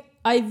Goulding,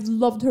 I've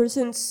loved her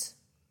since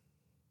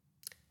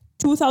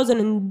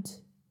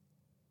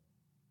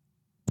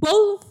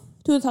 2012,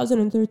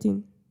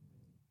 2013.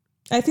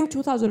 I think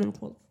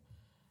 2012.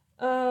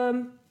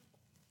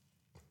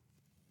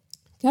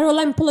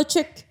 Caroline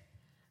Polachek,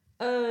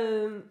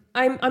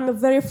 I'm a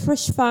very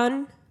fresh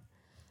fan.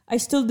 I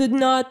still did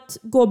not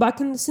go back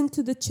and listen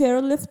to the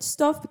Chairlift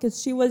stuff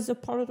because she was a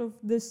part of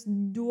this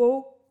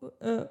duo.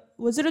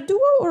 Was it a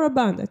duo or a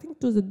band? I think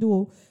it was a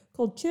duo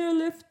called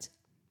Chairlift.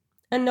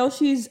 And now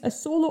she's a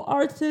solo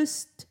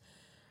artist.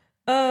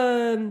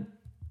 I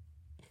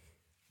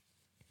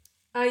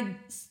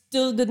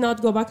still did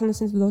not go back and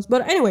listen to those.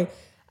 But anyway,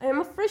 I am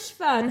a fresh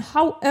fan.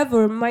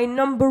 However, my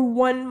number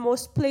one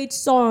most played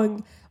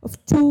song of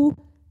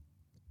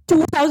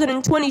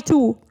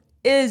 2022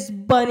 is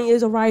Bunny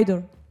is a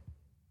Rider,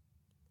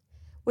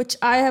 which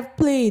I have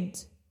played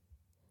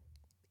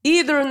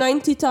either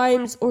 90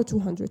 times or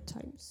 200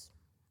 times.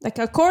 Like,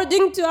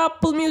 according to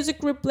Apple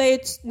Music Replay,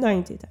 it's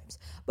 90 times.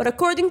 But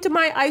according to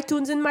my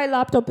iTunes in my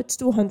laptop, it's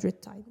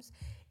 200 times.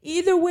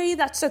 Either way,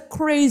 that's a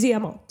crazy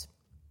amount.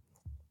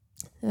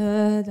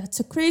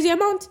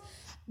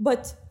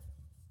 But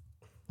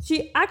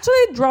she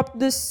actually dropped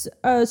this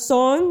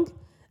song.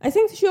 I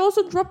think she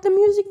also dropped the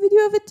music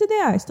video of it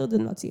today. I still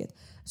did not see it.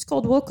 It's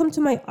called Welcome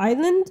to My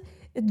Island.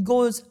 It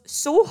goes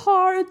so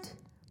hard.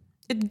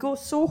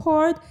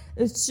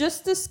 It's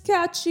just as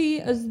catchy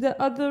as the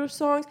other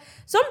songs.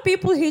 Some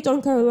people hate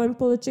on Caroline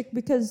Polachek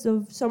because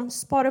of some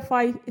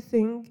Spotify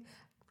thing.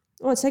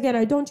 Once again,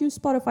 I don't use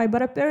Spotify,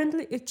 but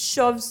apparently it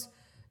shoves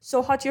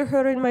So Hot You're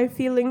Hurting My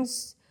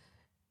Feelings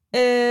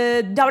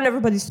down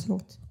everybody's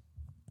throat.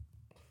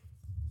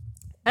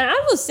 And I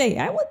will say,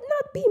 I would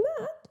not be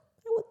mad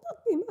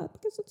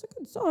because it's a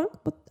good song,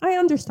 but I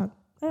understand.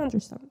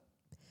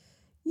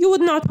 You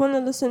would not want to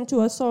listen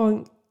to a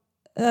song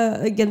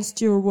against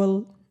your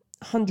will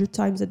 100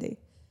 times a day.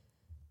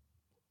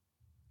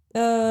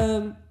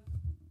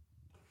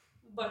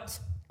 But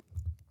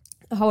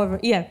however,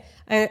 yeah,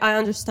 I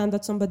understand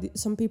that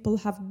some people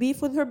have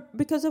beef with her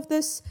because of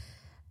this,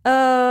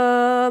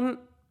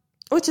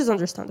 which is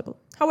understandable.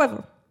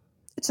 However,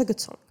 it's a good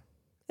song.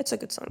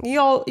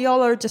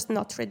 Y'all are just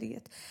not ready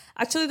yet.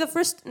 Actually,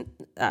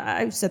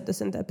 I've said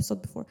this in the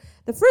episode before.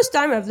 The first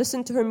time I've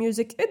listened to her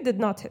music, it did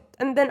not hit,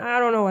 and then I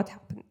don't know what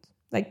happened.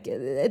 Like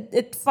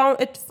it found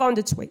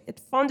its way. It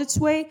found its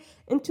way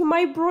into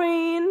my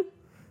brain.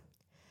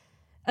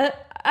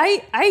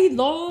 I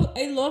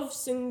love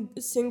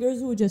singers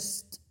who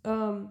just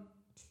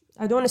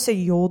I don't want to say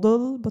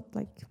yodel, but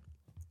like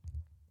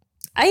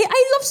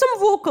I love some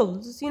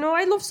vocals.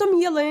 I love some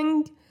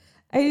yelling.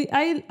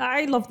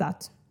 I love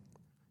that.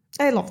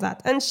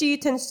 And she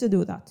tends to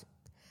do that.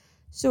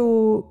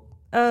 So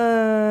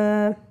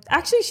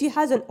actually, she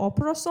has an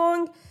opera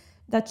song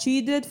that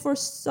she did for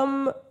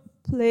some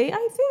play,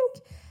 I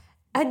think.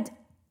 And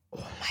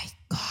oh my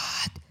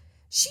god,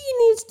 she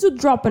needs to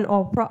drop an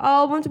opera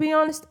album, to be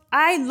honest.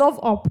 I love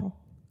opera.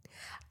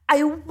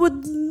 I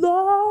would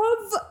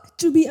love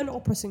to be an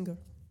opera singer,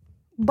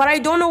 but I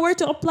don't know where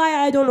to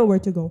apply. I don't know where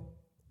to go.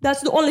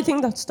 That's the only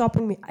thing that's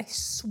stopping me. I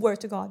swear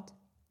to God.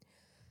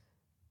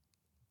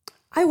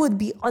 I would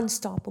be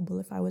unstoppable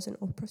if I was an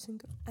opera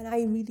singer. And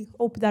I really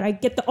hope that I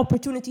get the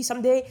opportunity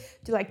someday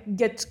to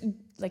get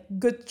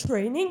good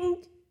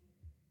training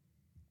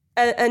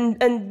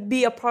and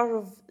be a part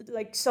of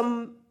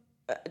some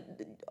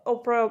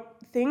opera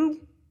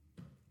thing.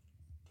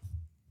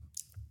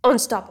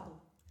 Unstoppable.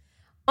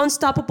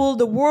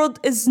 The world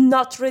is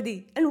not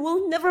ready and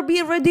will never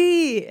be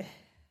ready.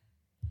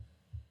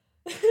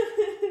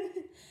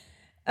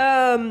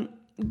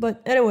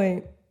 But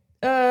anyway,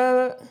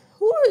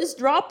 who is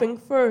dropping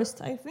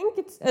first? I think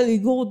it's Ellie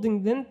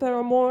Goulding, then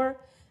Paramore,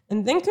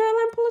 and then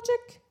Caroline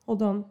Polachek.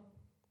 Hold on.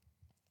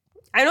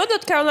 I know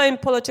that Caroline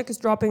Polachek is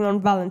dropping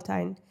on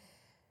Valentine.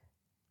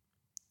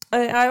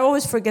 I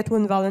always forget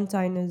when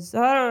Valentine is.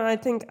 I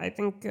think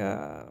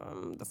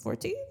the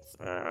 14th.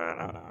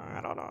 I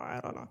don't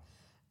know.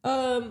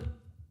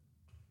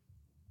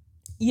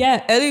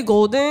 Yeah, Ellie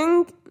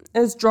Goulding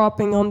is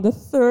dropping on the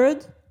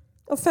 3rd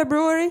of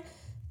February.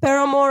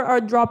 Paramore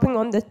are dropping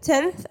on the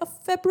 10th of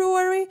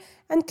February.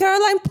 And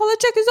Caroline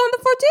Polachek is on the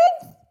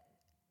 14th.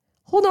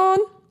 Hold on.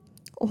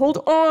 Oh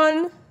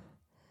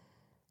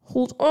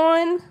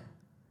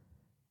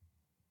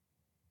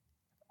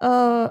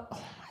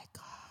my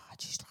god,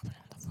 she's dropping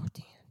on the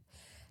 14th.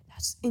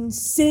 That's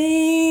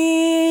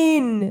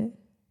insane.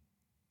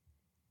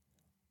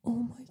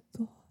 Oh my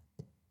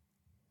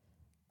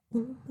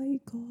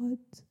god.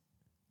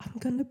 I'm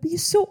gonna be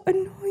so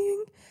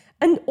annoying.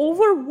 and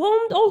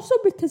overwhelmed also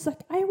because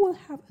like I will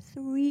have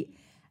 3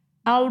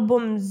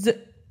 albums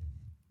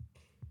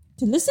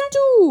to listen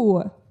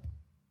to.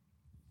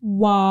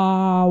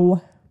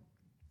 Wow.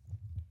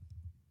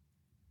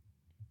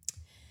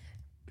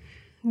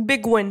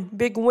 Big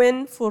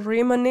win for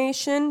Rima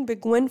Nation,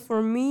 big win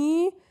for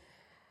me,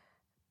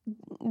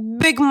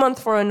 big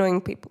month for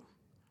annoying people.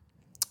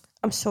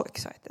 I'm so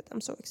excited.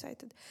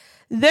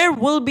 There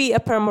will be a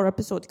Paramore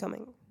episode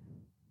coming.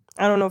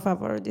 I don't know if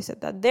I've already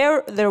said that.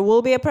 There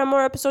will be a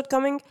Paramore episode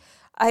coming.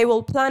 I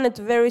will plan it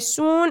very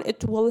soon.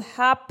 It will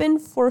happen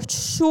for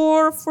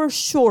sure.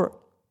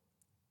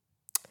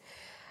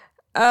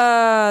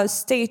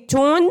 Stay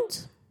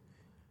tuned.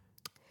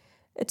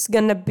 It's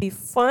gonna be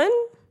fun.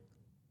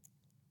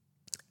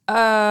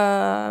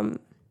 And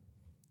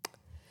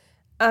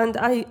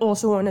I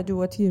also want to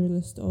do a tier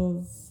list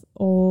of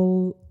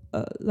all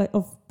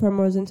of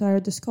Paramore's entire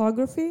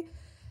discography,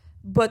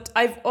 but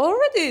I've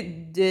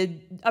already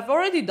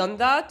done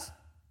that,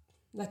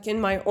 like in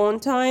my own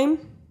time,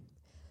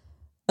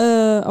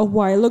 a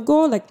while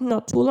ago, like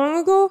not too long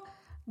ago.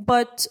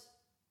 But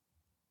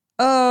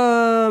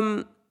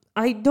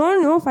I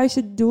don't know if I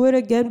should do it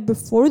again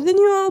before the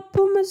new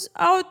album is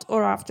out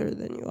or after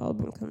the new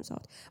album comes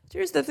out. But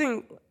here's the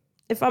thing.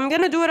 If I'm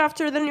going to do it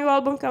after the new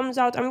album comes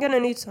out, I'm going to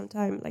need some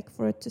time like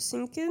for it to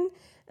sink in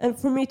and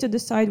for me to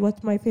decide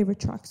what my favorite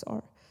tracks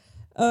are.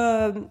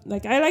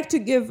 Like I like to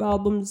give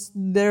albums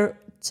their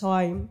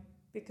time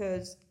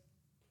because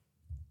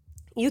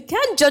you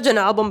can't judge an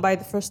album by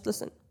the first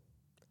listen.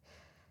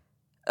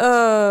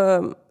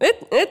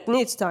 It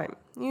needs time.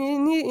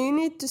 You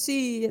need to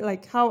see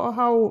like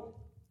how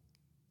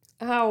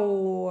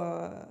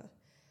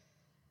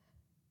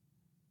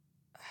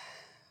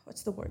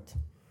what's the word?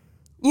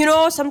 You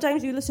know,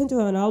 sometimes you listen to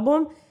an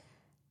album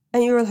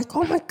and you're like,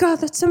 oh my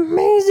God, that's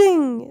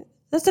amazing.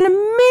 That's an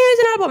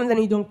amazing album. And then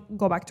you don't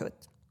go back to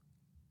it.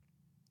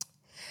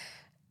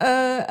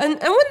 And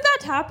when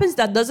that happens,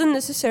 that doesn't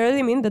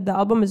necessarily mean that the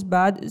album is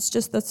bad. It's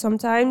just that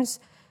sometimes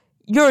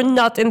you're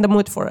not in the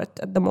mood for it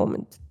at the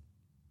moment.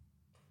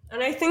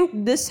 And I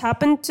think this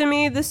happened to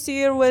me this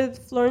year with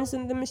Florence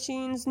and the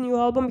Machine's new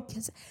album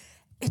because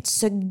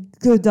it's a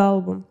good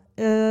album.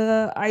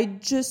 I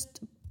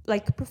just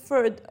like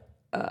preferred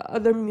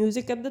other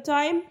music at the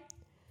time.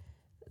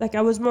 Like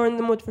I was more in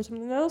the mood for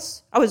something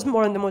else. I was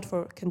more in the mood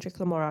for Kendrick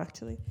Lamar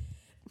actually.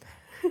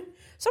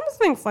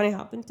 Something funny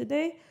happened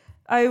today.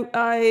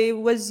 I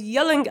was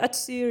yelling at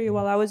Siri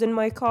while I was in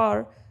my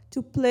car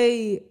to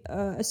play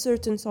a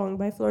certain song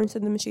by Florence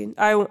and the Machine.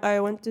 I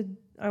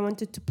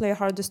wanted to play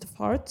Hardest of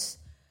Hearts.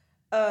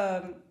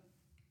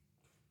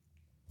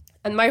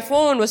 And my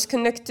phone was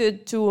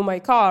connected to my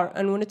car.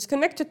 And when it's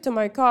connected to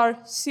my car,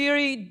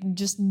 Siri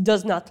just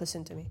does not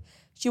listen to me.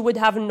 She would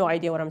have no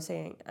idea what I'm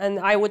saying. And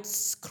I was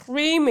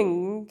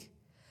screaming.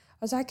 I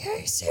was like,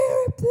 hey,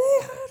 Siri,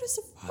 play Hardest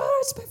of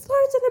Hearts by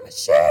Florence and the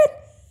Machine.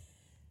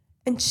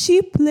 And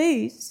she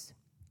plays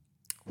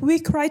We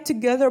Cry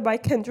Together by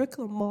Kendrick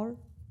Lamar.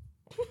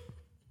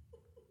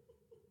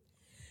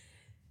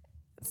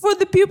 For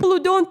the people who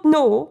don't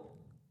know,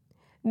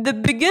 the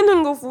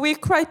beginning of We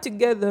Cry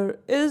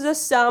Together is a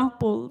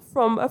sample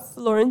from a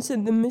Florence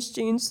and the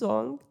Machine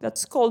song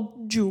that's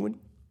called June.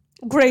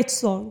 Great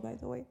song, by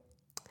the way.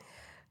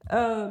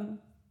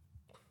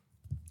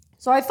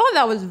 So I thought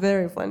that was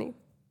very funny.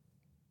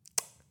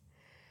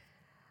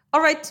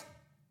 All right.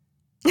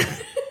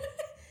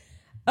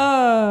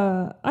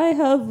 I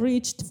have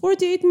reached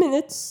 48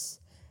 minutes.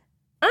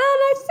 And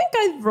I think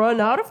I've run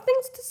out of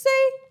things to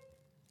say.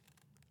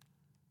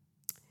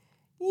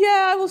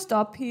 Yeah, I will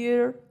stop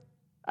here.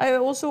 I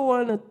also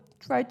want to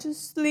try to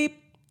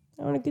sleep.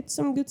 I want to get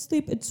some good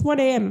sleep. It's 1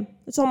 a.m.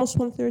 It's almost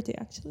 1:30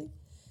 actually.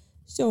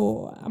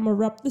 So I'm going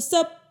to wrap this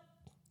up.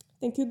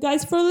 Thank you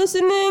guys for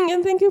listening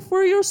and thank you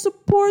for your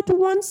support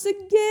once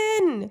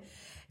again.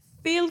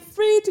 Feel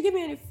free to give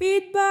me any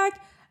feedback.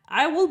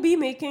 I will be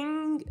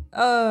making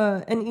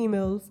an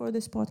email for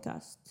this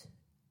podcast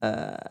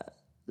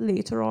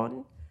later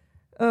on.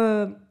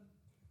 For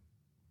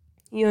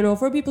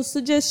people's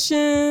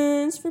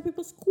suggestions, for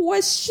people's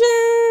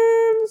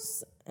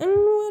questions, and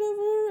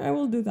whatever. I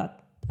will do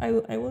that.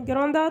 I will get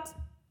on that.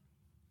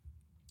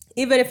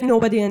 Even if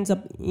nobody ends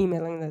up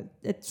emailing that,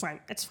 it's fine.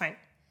 It's fine.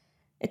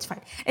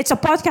 It's a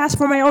podcast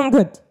for my own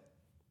good.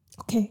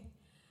 Okay.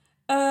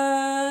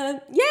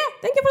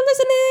 Thank you for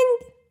listening.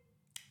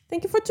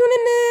 Thank you for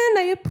tuning in.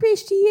 I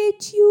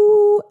appreciate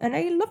you and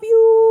I love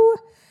you.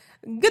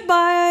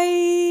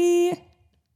 Goodbye.